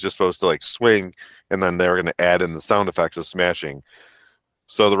anything. He was just supposed to like swing, and then they were going to add in the sound effects of smashing.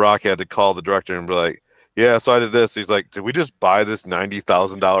 So The Rock had to call the director and be like, "Yeah, so I did this." He's like, "Did we just buy this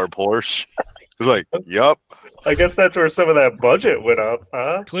 $90,000 Porsche?" He's like, "Yup." I guess that's where some of that budget went up,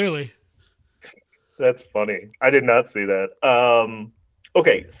 huh? Clearly. That's funny. I did not see that.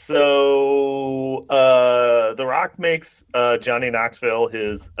 Okay, so The Rock makes Johnny Knoxville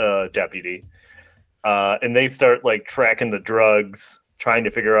his deputy, and they start like tracking the drugs, trying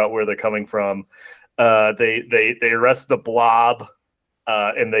to figure out where they're coming from. They arrest the Blob,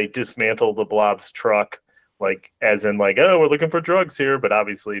 and they dismantle the Blob's truck, like as in like, oh, we're looking for drugs here, but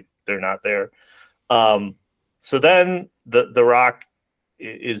obviously they're not there. So then the Rock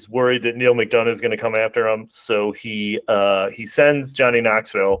is worried that Neil McDonough is going to come after him, so he sends Johnny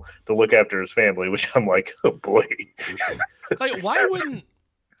Knoxville to look after his family, which I'm like, oh boy. Like, why wouldn't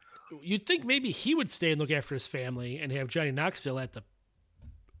you'd think maybe he would stay and look after his family and have Johnny Knoxville at the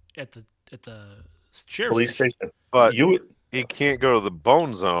sheriff's Police station. But he can't go to the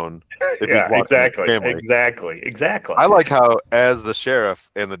Bone Zone. If Yeah, he's watching his exactly. I like how, as the sheriff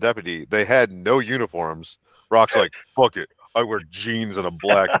and the deputy, they had no uniforms. Rock's like, fuck it. I wear jeans and a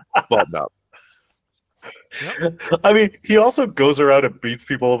black button up. Yep. I mean, he also goes around and beats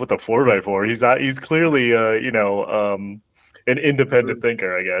people up with a 4x4. He's clearly, an independent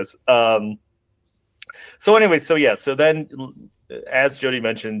thinker, I guess. So anyway, so then, as Jody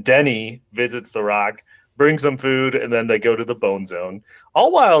mentioned, Denny visits The Rock, brings them food, and then they go to the Bone Zone.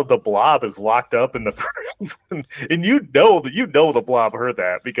 All while the Blob is locked up in the front, and you know the Blob heard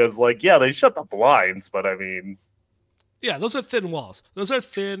that because, like, yeah, they shut the blinds, but I mean, yeah, those are thin walls. Those are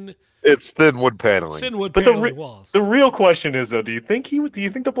thin. It's thin wood paneling. But walls. The real question is though, do you think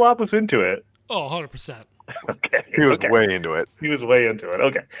the Blob was into it? Oh, 100%. Okay. He was way into it. He was way into it.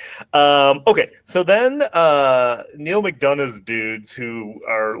 Okay. Okay. So then Neil McDonough's dudes, who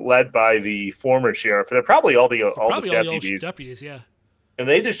are led by the former sheriff, they're probably all the deputies, yeah. And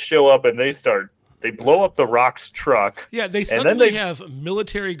they just show up and they blow up the Rock's truck. Yeah, they suddenly have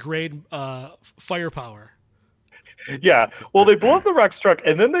military grade firepower. Yeah. Well, they blow up the Rock's truck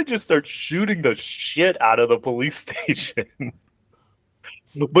and then they just start shooting the shit out of the police station.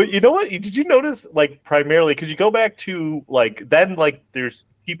 But you know what? Did you notice, like, primarily, because you go back to, like, then, like, there's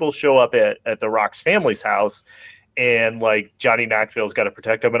people show up at the Rock's family's house, and, like, Johnny Knoxville's got to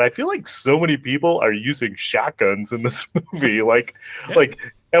protect them. And I feel like so many people are using shotguns in this movie. Like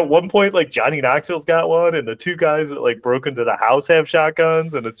at one point, like, Johnny Knoxville's got one, and the two guys that, like, broke into the house have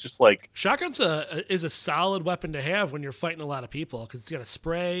shotguns, and it's just like... Shotgun's is a solid weapon to have when you're fighting a lot of people, because it's got a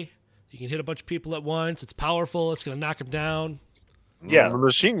spray. You can hit a bunch of people at once. It's powerful. It's going to knock them down. Yeah, the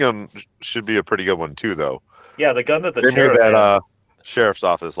machine gun should be a pretty good one too, though. Yeah, the gun that the they sheriff made that sheriff's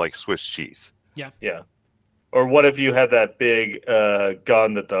office like Swiss cheese. Yeah. Or what if you had that big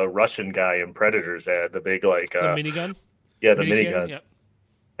gun that the Russian guy in Predators had? The big like the minigun. Yeah, the minigun. Yeah.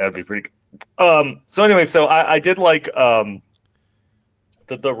 That'd be pretty good. So anyway, so I did like the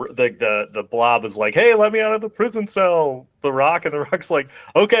Blob is like, hey, let me out of the prison cell. The Rock's like,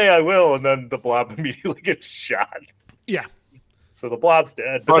 okay, I will, and then the Blob immediately gets shot. Yeah. So the Blob's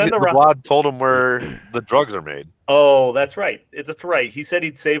dead. But then the Blob told him where the drugs are made. Oh, that's right. That's right. He said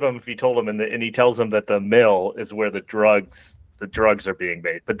he'd save him if he told him, and he tells him that the mill is where the drugs are being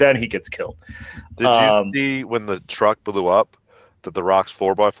made. But then he gets killed. Did you see when the truck blew up that the Rock's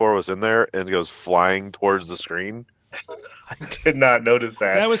 4x4 was in there and it goes flying towards the screen? I did not notice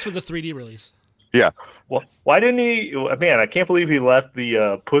that. That was for the 3D release. Yeah. Well, why didn't he? Man, I can't believe he left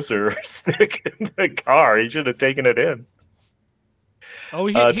the Pusser stick in the car. He should have taken it in. Oh,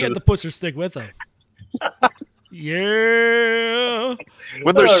 he had the Pusser stick with him. Yeah.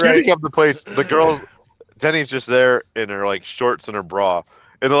 When they're shooting up the place, the girls, Denny's just there in her like shorts and her bra,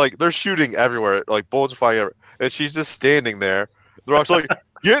 and they're shooting everywhere, like bullets flying everywhere, and she's just standing there. The Rock's like,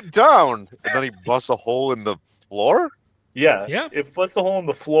 "Get down!" And then he busts a hole in the floor. Yeah. It busts a hole in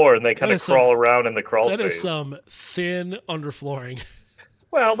the floor, and they kind of crawl around in the crawl space. That is some thin underflooring.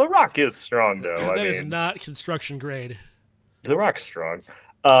 Well, the Rock is strong, though. That is not construction grade. The Rock's strong.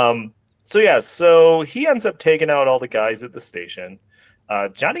 So he ends up taking out all the guys at the station.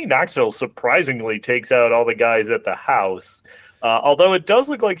 Johnny Knoxville surprisingly takes out all the guys at the house. Although it does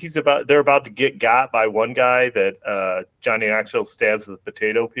look like they're about to get got by one guy that Johnny Knoxville stabs with a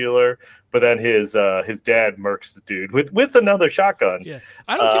potato peeler, but then his dad murks the dude with another shotgun. Yeah,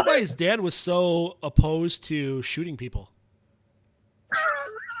 I don't get why his dad was so opposed to shooting people.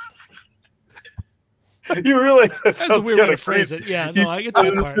 You realize that's a weird way to phrase it. Yeah, no, I get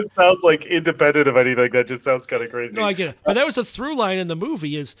that part. It sounds like independent of anything. That just sounds kind of crazy. No, I get it. But that was a through line in the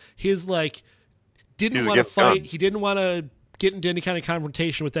movie. Is his like didn't want to fight. He didn't want to get into any kind of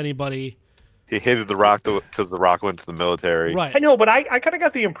confrontation with anybody. He hated the Rock because the Rock went to the military. Right. I know, but I kind of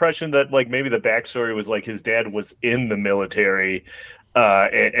got the impression that like maybe the backstory was like his dad was in the military.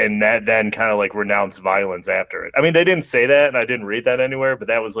 And that then kind of like renounced violence after it. I mean, they didn't say that, and I didn't read that anywhere, but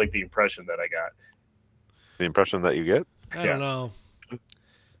that was like the impression that I got. The impression that you get? I don't know.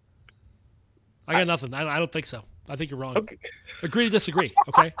 I got nothing. I don't think so. I think you're wrong. Okay. Agree to disagree.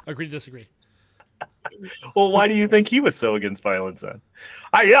 Okay, agree to disagree. Well, why do you think he was so against violence then?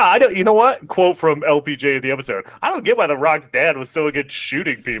 I don't. You know what? Quote from LPJ of the episode. I don't get why The Rock's dad was so against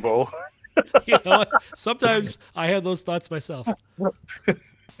shooting people. You know what? Sometimes I have those thoughts myself.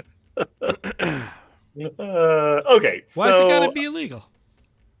 Okay. Why is it gotta be illegal?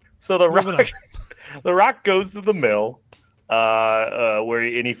 So the Rock goes to the mill, where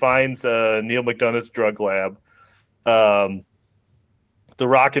he finds Neil McDonough's drug lab. The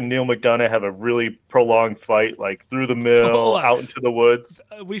Rock and Neil McDonough have a really prolonged fight, like through the mill, out into the woods.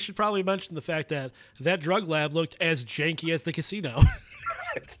 We should probably mention the fact that drug lab looked as janky as the casino.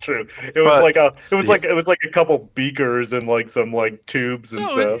 It's true. It was like a couple beakers and like some like tubes and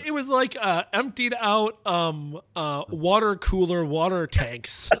stuff. It was like emptied out water cooler water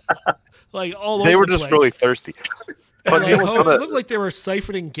tanks, like all over. They were the just place. really thirsty. But it looked like they were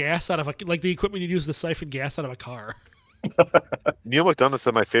siphoning gas out of like the equipment you use to siphon gas out of a car. Neil McDonough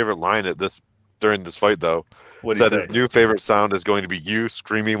said my favorite line during this fight, though. What did he say? His new favorite sound is going to be you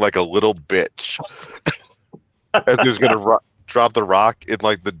screaming like a little bitch, as he was going to drop the Rock in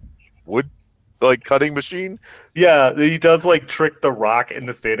like the wood, like cutting machine. Yeah, he does like trick the Rock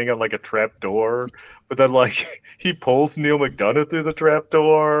into standing on like a trap door, but then like he pulls Neil McDonough through the trap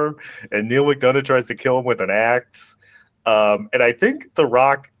door, and Neil McDonough tries to kill him with an axe. And I think the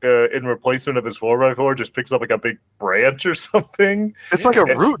Rock, in replacement of his 4x4, just picks up like a big branch or something. It's like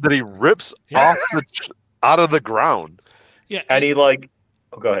a root that he rips off out of the ground. Yeah, and he like,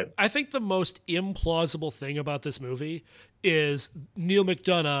 go ahead. I think the most implausible thing about this movie is Neil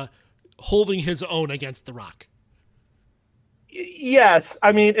McDonough holding his own against the Rock. Yes,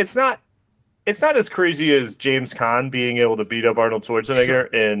 I mean it's not as crazy as James Caan being able to beat up Arnold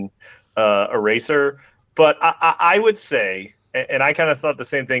Schwarzenegger in Eraser. But I would say, and I kind of thought the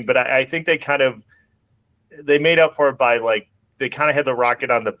same thing, but I think they made up for it by like, they kind of had the Rocket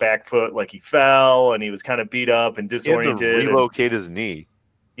on the back foot, like he fell and he was kind of beat up and disoriented. He had to relocate his knee.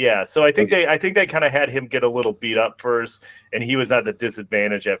 Yeah, so I think they kind of had him get a little beat up first, and he was at the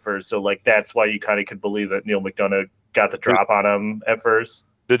disadvantage at first. So like that's why you kind of could believe that Neil McDonough got the drop on him at first.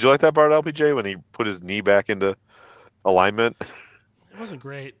 Did you like that part, LPJ, when he put his knee back into alignment? It wasn't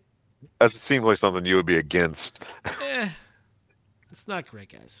great. That seemed like something you would be against. It's not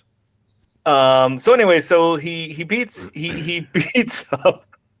great, guys. So anyway, so he beats up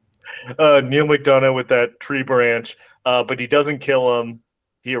Neil McDonough with that tree branch, but he doesn't kill him.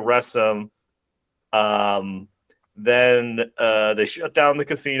 He arrests him. Then they shut down the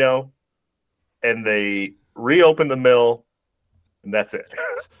casino, and they reopen the mill, and that's it.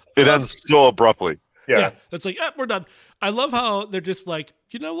 It ends so abruptly. Yeah, it's like we're done. I love how they're just like,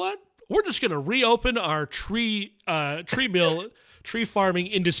 you know what? We're just gonna reopen our tree farming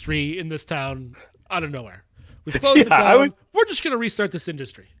industry in this town out of nowhere. We've closed it down. We're just gonna restart this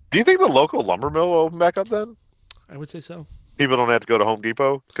industry. Do you think the local lumber mill will open back up then? I would say so. People don't have to go to Home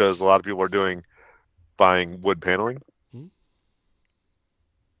Depot because a lot of people are buying wood paneling.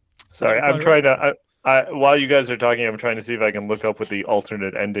 Sorry, I'm trying to. While you guys are talking, I'm trying to see if I can look up what the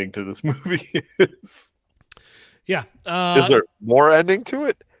alternate ending to this movie is. Yeah. Is there more ending to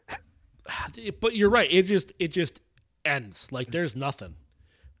it? But you're right. It just ends. Like there's nothing.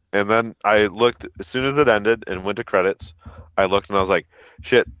 And then I looked as soon as it ended and went to credits. I looked and I was like,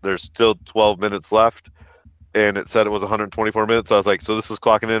 "Shit! There's still 12 minutes left." And it said it was 124 minutes. So I was like, "So this was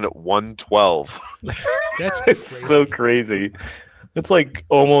clocking in at 1:12." It's so crazy. It's like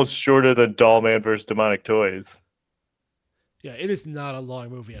almost shorter than Doll Man vs. Demonic Toys. Yeah, it is not a long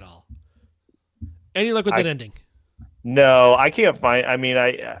movie at all. Any luck with that ending? No, I can't find. I mean,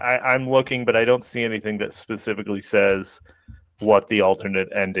 I'm looking, but I don't see anything that specifically says what the alternate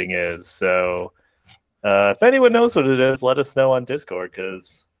ending is. So, if anyone knows what it is, let us know on Discord.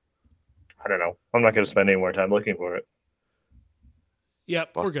 Because I don't know. I'm not going to spend any more time looking for it.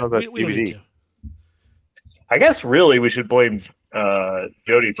 Yep, we're good. We don't need to. I guess really we should blame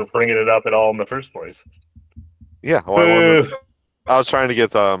Jody for bringing it up at all in the first place. Yeah, well, I was trying to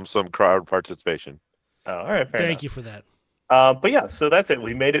get some crowd participation. Oh, all right, fair Thank enough. you for that. But yeah, so that's it.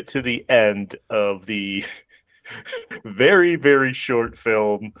 We made it to the end of the very, very short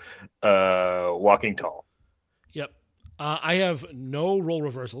film, Walking Tall. Yep. I have no role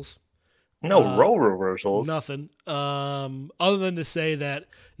reversals. No role reversals. Nothing. Other than to say that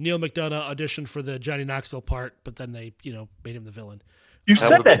Neil McDonough auditioned for the Johnny Knoxville part, but then they, made him the villain. You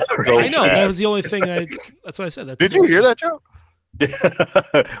said that. I know. That was the only thing that's what I said. Did you hear that, Joe?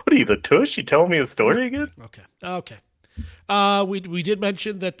 What are you, the tush? You telling me a story again? Okay. We did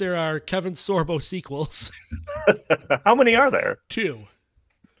mention that there are Kevin Sorbo sequels. How many are there? 2.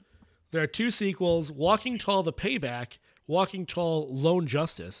 There are 2 sequels: Walking Tall: The Payback, Walking Tall: Lone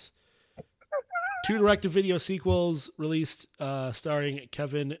Justice. 2 direct-to-video sequels released starring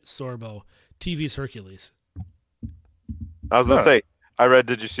Kevin Sorbo. TV's Hercules. I was gonna say,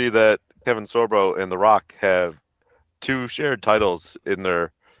 did you see that Kevin Sorbo and The Rock have 2 shared titles in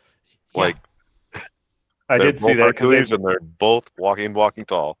their Yeah. I did see that Hercules, and they're both walking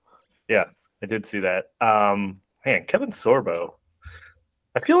tall. Yeah, I did see that. Man, Kevin Sorbo.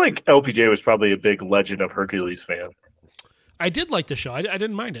 I feel like LPJ was probably a big Legend of Hercules fan. I did like the show. I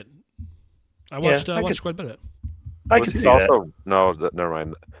didn't mind it. I watched quite a bit of it. I could see that. No, never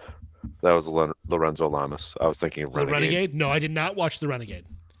mind. That was Lorenzo Lamas. I was thinking of The Renegade? No, I did not watch The Renegade.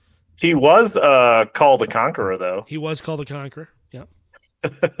 He was called the Conqueror, though. He was called the Conqueror. Yeah.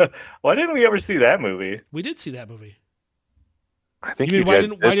 Why didn't we ever see that movie? We did see that movie. I think. Why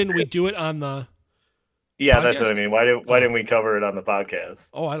didn't we do it on the? Yeah, podcast? That's what I mean. Why didn't we cover it on the podcast?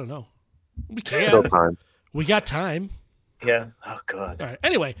 Oh, I don't know. We can. Time. We got time. Yeah. Oh God. All right.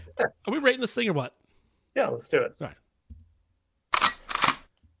 Anyway, are we rating this thing or what? Yeah, let's do it. All right.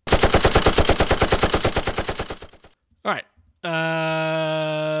 All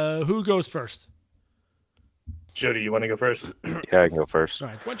right. Who goes first? Jody, you want to go first? Yeah, I can go first. All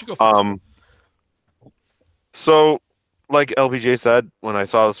right. Why don't you go first? So, like LPJ said, when I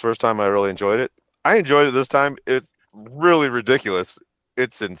saw this first time, I really enjoyed it. I enjoyed it this time. It's really ridiculous.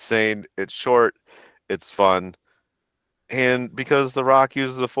 It's insane. It's short. It's fun. And because The Rock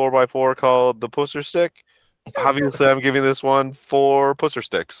uses a 4x4 called the Pusser Stick, obviously I'm giving this one 4 Pusser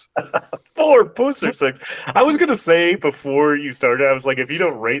Sticks. 4 Pusser Sticks. I was going to say before you started, I was like, if you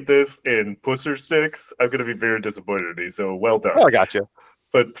don't rate this in Pusser Sticks, I'm going to be very disappointed in you. So well done. Oh, I got you.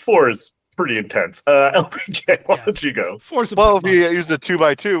 But 4 is pretty intense. LPJ, why don't you go? 4's a Well, bit if you much. used a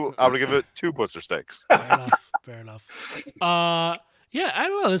 2x2, I would give it 2 Pusser Sticks. Fair enough. Yeah, I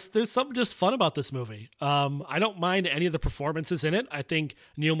don't know. There's something just fun about this movie. I don't mind any of the performances in it. I think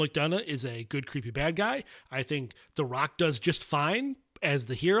Neil McDonough is a good creepy bad guy. I think The Rock does just fine as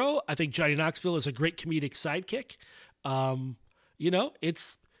the hero. I think Johnny Knoxville is a great comedic sidekick.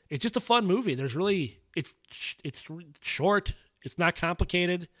 It's just a fun movie. There's really it's short. It's not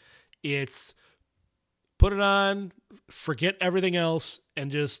complicated. It's put it on, forget everything else, and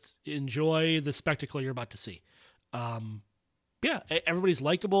just enjoy the spectacle you're about to see. Yeah, everybody's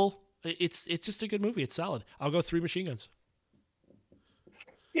likable. It's just a good movie. It's solid. I'll go 3 machine guns.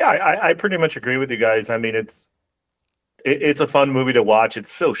 Yeah, I pretty much agree with you guys. I mean, it's a fun movie to watch.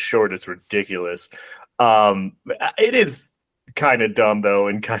 It's so short, it's ridiculous. It is kind of dumb though,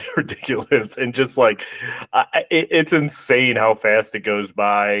 and kind of ridiculous, and just like it's insane how fast it goes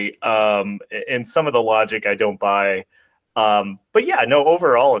by. And some of the logic I don't buy. But yeah, no,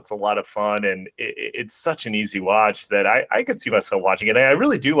 overall it's a lot of fun, and it's such an easy watch that I could see myself watching it. And I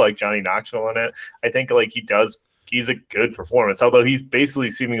really do like Johnny Knoxville in it. I think like he's a good performance, although he's basically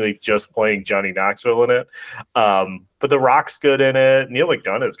seemingly just playing Johnny Knoxville in it. But The Rock's good in it. Neil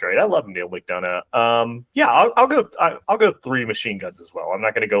McDonough is great. I love Neil McDonough. Yeah, I'll go 3 machine guns as well. I'm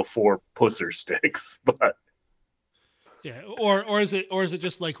not going to go 4 Pusser Sticks, but yeah, or is it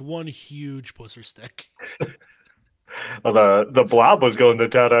just like one huge Pusser Stick? The Blob was going to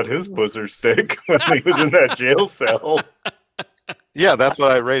town on his Pusser Stick when he was in that jail cell. Yeah, that's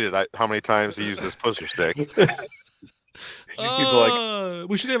what I rated. How many times he used this Pusser Stick.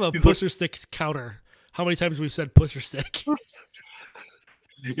 We should have a Pusser Stick counter. How many times we've said Pusser Stick?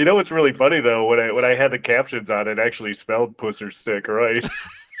 You know what's really funny though? When I had the captions on, it actually spelled Pusser Stick, right?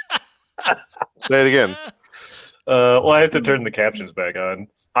 Say it again. Well, I have to turn the captions back on.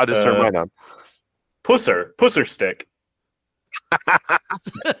 I just turned mine on. Pusser Stick.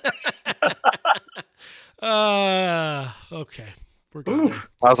 Okay. We're good.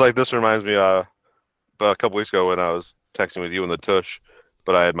 I was like, this reminds me a couple weeks ago when I was texting with you and the Tush,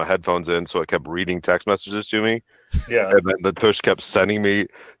 but I had my headphones in, so it kept reading text messages to me. Yeah. And then the Tush kept sending me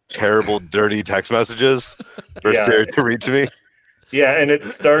terrible, dirty text messages for Sarah to read to me. Yeah, and it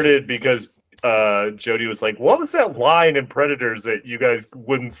started because Jody was like, what was that line in Predators that you guys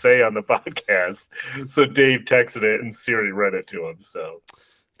wouldn't say on the podcast? So Dave texted it and Siri read it to him. So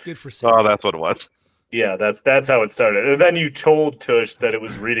good for Siri. Oh, that's what it was. Yeah, that's how it started. And then you told Tush that it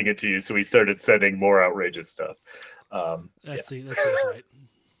was reading it to you, so he started sending more outrageous stuff. That seems right.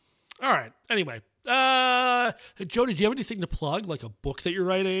 All right. Anyway, Jody, do you have anything to plug, like a book that you're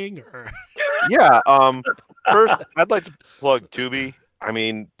writing, or? Yeah. First, I'd like to plug Tubi. I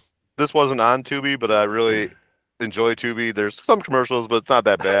mean, this wasn't on Tubi, but I really enjoy Tubi. There's some commercials, but it's not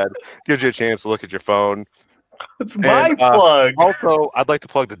that bad. Gives you a chance to look at your phone. It's my And, plug. Also, I'd like to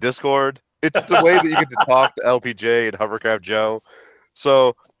plug the Discord. It's the way that you get to talk to LPJ and Hovercraft Joe.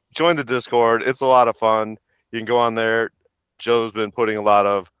 So join the Discord. It's a lot of fun. You can go on there. Joe's been putting a lot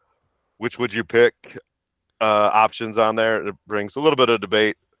of which would you pick options on there. It brings a little bit of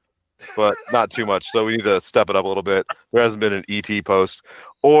debate, but not too much. So we need to step it up a little bit. There hasn't been an ET post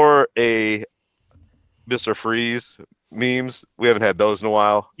or a Mr. Freeze memes. We haven't had those in a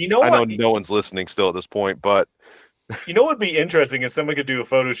while. You know I know what? no one's listening still at this point, but You know what would be interesting is someone could do a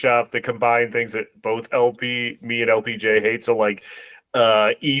Photoshop that combine things that both me and LPJ hate. So like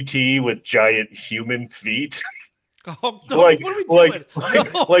ET with giant human feet. Oh, no, Like- what are we doing?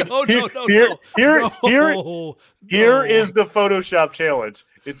 Here is the Photoshop challenge.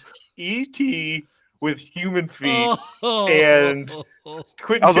 It's ET with human feet and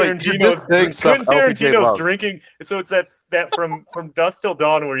Quentin I was like, you're just saying stuff LPJ loves. drinking. So it's that from Dusk Till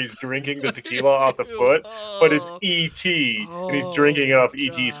Dawn where he's drinking the tequila off the foot, but it's ET and he's drinking it off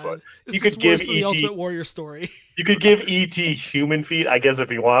ET's foot. This You could is give worse than the ET Ultimate Warrior story. You could give ET human feet, I guess,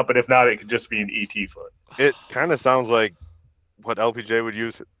 if you want, but if not, it could just be an ET foot. It kind of sounds like what LPJ would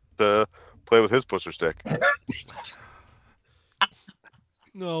use to play with his pusher stick.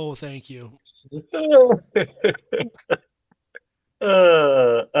 No, thank you.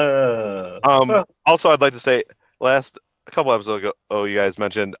 Also, I'd like to say, a couple episodes ago, you guys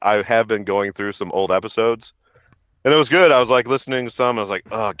mentioned I have been going through some old episodes, and it was good. I was like listening to some. I was like,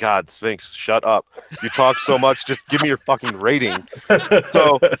 oh God, Sphinx, shut up! You talk so much. Just give me your fucking rating.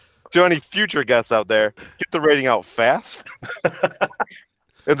 So, to any future guests out there, get the rating out fast.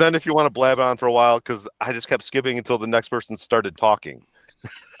 And then if you want to blab on for a while, because I just kept skipping until the next person started talking.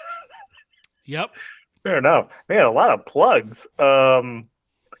 Yep. Fair enough. Man, a lot of plugs. Well,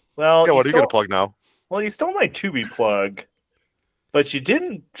 Yeah, what are you going to plug now? Well, you stole my Tubi plug, but you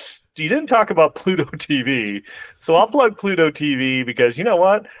didn't talk about Pluto TV. So I'll plug Pluto TV because you know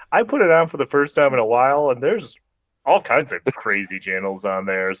what? I put it on for the first time in a while, and there's all kinds of crazy channels on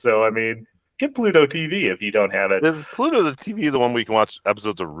there. So I mean, get Pluto TV if you don't have it. Is Pluto the TV the one we can watch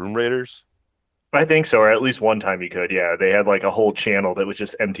episodes of Room Raiders? I think so, or at least one time you could. Yeah, they had like a whole channel that was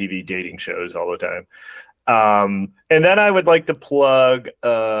just MTV dating shows all the time. And then I would like to plug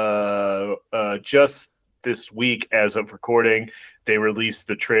just this week, as of recording, they released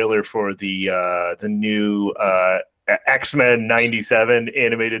the trailer for the new X-Men '97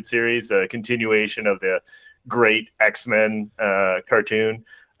 animated series, a continuation of the great X-Men cartoon.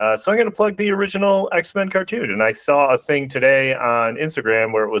 So I'm going to plug the original X-Men cartoon. And I saw a thing today on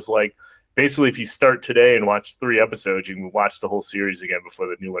Instagram where it was like, basically, if you start today and watch 3 episodes, you can watch the whole series again before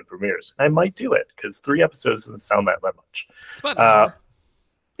the new one premieres. I might do it because 3 episodes doesn't sound that much. It's about an hour.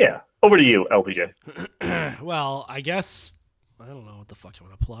 Yeah. Over to you, LPJ. Well, I guess I don't know what the fuck I'm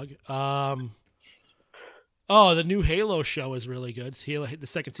gonna plug. Oh, the new Halo show is really good. The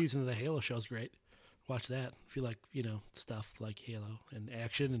second season of the Halo show is great. Watch that if you like, stuff like Halo and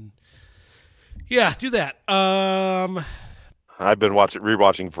action, and yeah, do that. I've been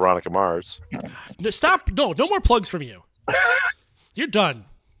rewatching Veronica Mars. No, stop! No more plugs from you. You're done.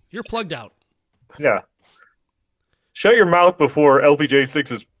 You're plugged out. Yeah. Shut your mouth before LPJ sticks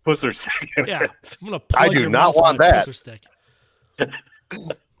his pusser stick in Yeah, it. I'm gonna plug I do your not mouth with want my that. pusser stick.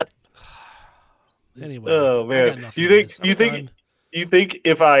 Anyway. Oh I got man, nothing you on think this. you I'm think done. you think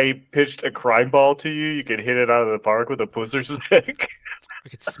if I pitched a crime ball to you, you could hit it out of the park with a pusser stick? I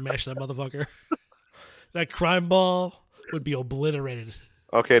could smash that motherfucker. That crime ball would be obliterated.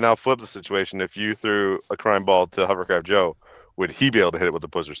 Okay, now flip the situation. If you threw a crime ball to Hovercraft Joe, would he be able to hit it with a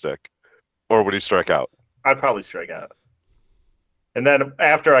pusher stick? Or would he strike out? I'd probably strike out. And then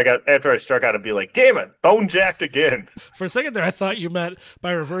after I struck out, I'd be like, damn it, bone jacked again. For a second there, I thought you meant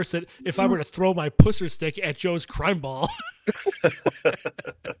by reverse it, if I were to throw my pusher stick at Joe's crime ball.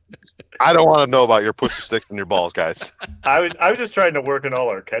 I don't want to know about your pusher sticks and your balls, guys. I was just trying to work in all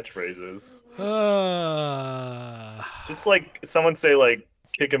our catchphrases. Just like someone say, like,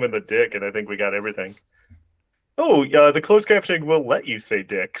 kick him in the dick, and I think we got everything. Oh, the closed captioning will let you say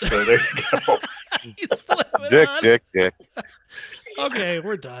dick, so there you go. You still have it on? Dick. Okay,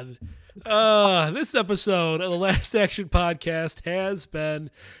 we're done. This episode of the Last Action Podcast has been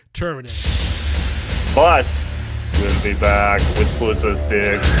terminated. But we'll be back with pusser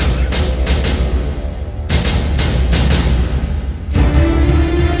sticks.